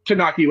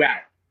knock you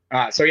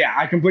out. So yeah,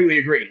 I completely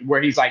agree.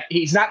 Where he's like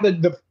he's not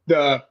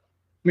the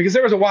because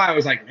there was a while I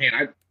was like,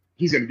 man,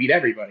 he's going to beat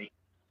everybody.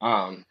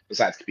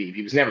 Besides Khabib,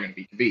 he was never going to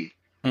beat Khabib.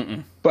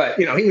 Mm-mm. But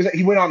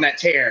he went on that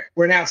tear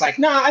where now it's like,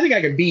 nah, I think I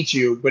can beat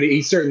you, but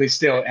he certainly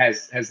still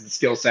has the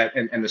skill set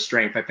and the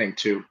strength, I think,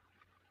 to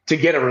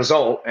get a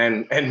result.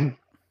 And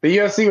the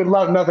UFC would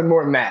love nothing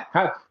more than that.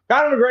 Conor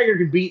McGregor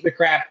could beat the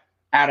crap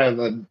out of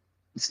a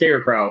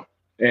scarecrow,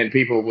 and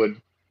people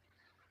would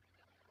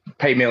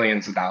pay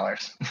millions of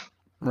dollars.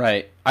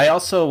 Right. I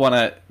also want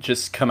to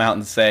just come out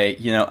and say,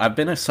 I've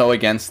been so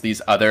against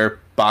these other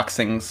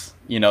boxings,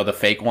 the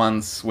fake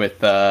ones with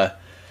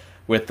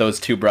with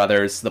those two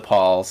brothers, the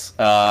Pauls.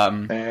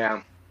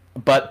 Yeah.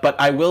 But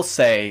I will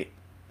say,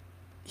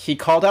 he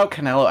called out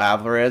Canelo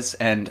Alvarez,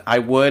 and I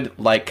would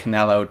like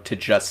Canelo to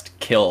just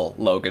kill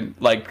Logan,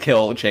 like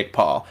kill Jake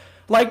Paul.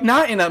 Like,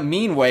 not in a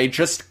mean way,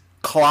 just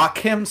clock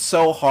him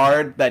so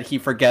hard that he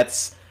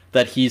forgets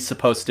that he's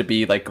supposed to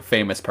be, like, a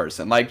famous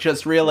person. Like,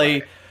 just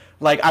really,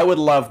 like, I would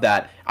love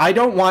that. I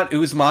don't want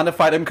Usman to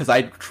fight him because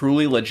I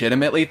truly,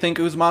 legitimately think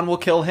Usman will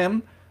kill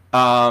him.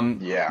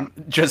 Yeah.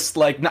 Just,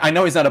 like, I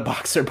know he's not a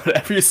boxer, but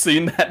have you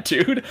seen that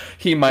dude?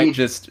 He might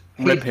just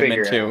rip him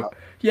in two.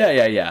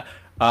 Yeah.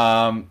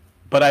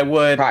 But I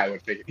would...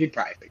 He'd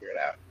probably figure it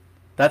out.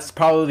 That's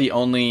probably the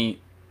only...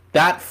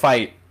 That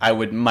fight I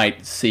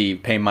might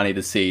pay money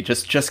to see,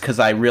 just because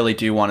I really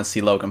do want to see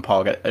Logan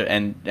Paul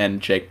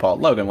and Jake Paul,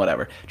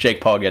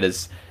 Jake Paul get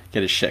his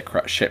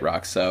shit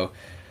rocked. So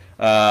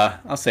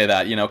I'll say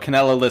that. You know,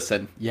 Canelo,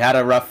 listen, you had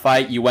a rough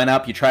fight, you went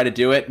up, you tried to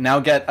do it,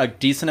 now get a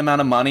decent amount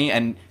of money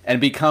and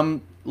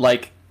become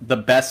like the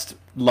best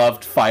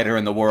loved fighter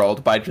in the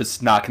world by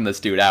just knocking this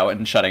dude out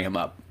and shutting him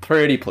up.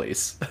 Pretty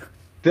please.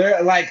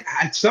 There, like,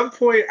 at some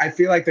point, I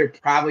feel like there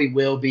probably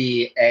will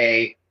be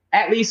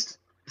at least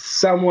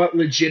somewhat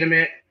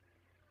legitimate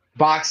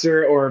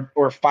boxer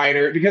or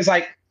fighter, because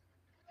like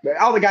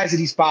all the guys that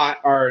he's fought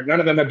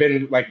none of them have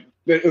been like,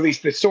 at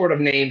least the sort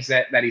of names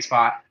that he's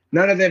fought,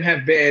 none of them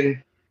have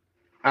been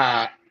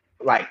anywhere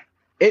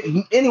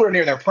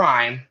near their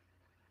prime,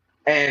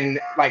 and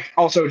like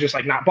also just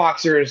like not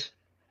boxers.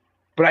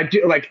 But I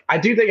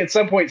do think at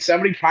some point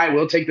somebody probably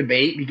will take the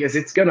bait, because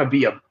it's gonna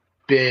be a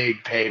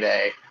big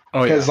payday.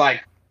 Because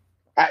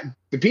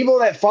the people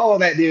that follow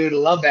that dude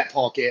love that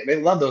Paul kid. They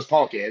love those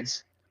Paul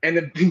kids.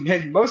 And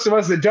most of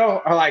us that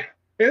don't are like,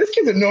 man, this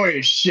kid's annoying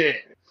as shit.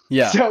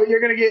 Yeah. So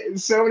you're going to get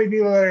so many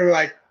people that are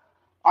like,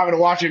 I'm going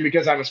to watch him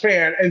because I'm a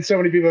fan. And so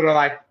many people that are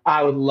like,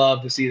 I would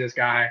love to see this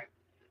guy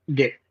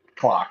get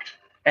clocked.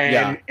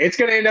 And it's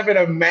going to end up in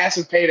a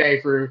massive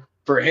payday for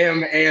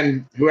him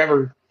and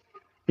whoever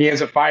he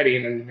ends up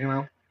fighting. And, you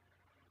know.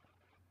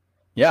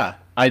 Yeah.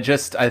 I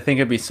think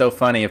it'd be so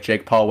funny if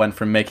Jake Paul went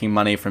from making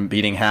money from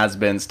beating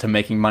has-beens to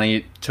making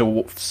money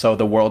so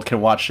the world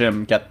can watch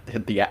him get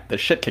the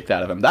shit kicked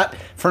out of him. That,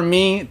 for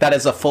me, that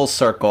is a full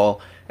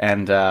circle.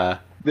 And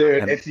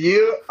dude, if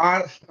you,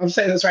 I'm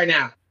saying this right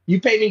now,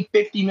 you pay me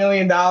 $50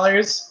 million,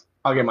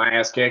 I'll get my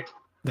ass kicked.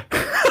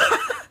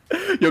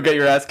 You'll get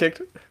your ass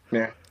kicked?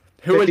 Yeah.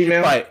 Who would you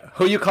fight?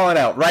 Who are you calling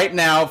out right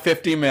now?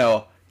 50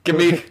 mil. Give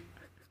me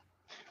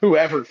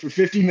whoever for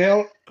 50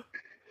 mil.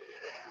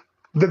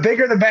 The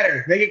bigger, the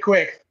better. Make it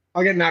quick.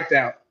 I'll get knocked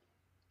out.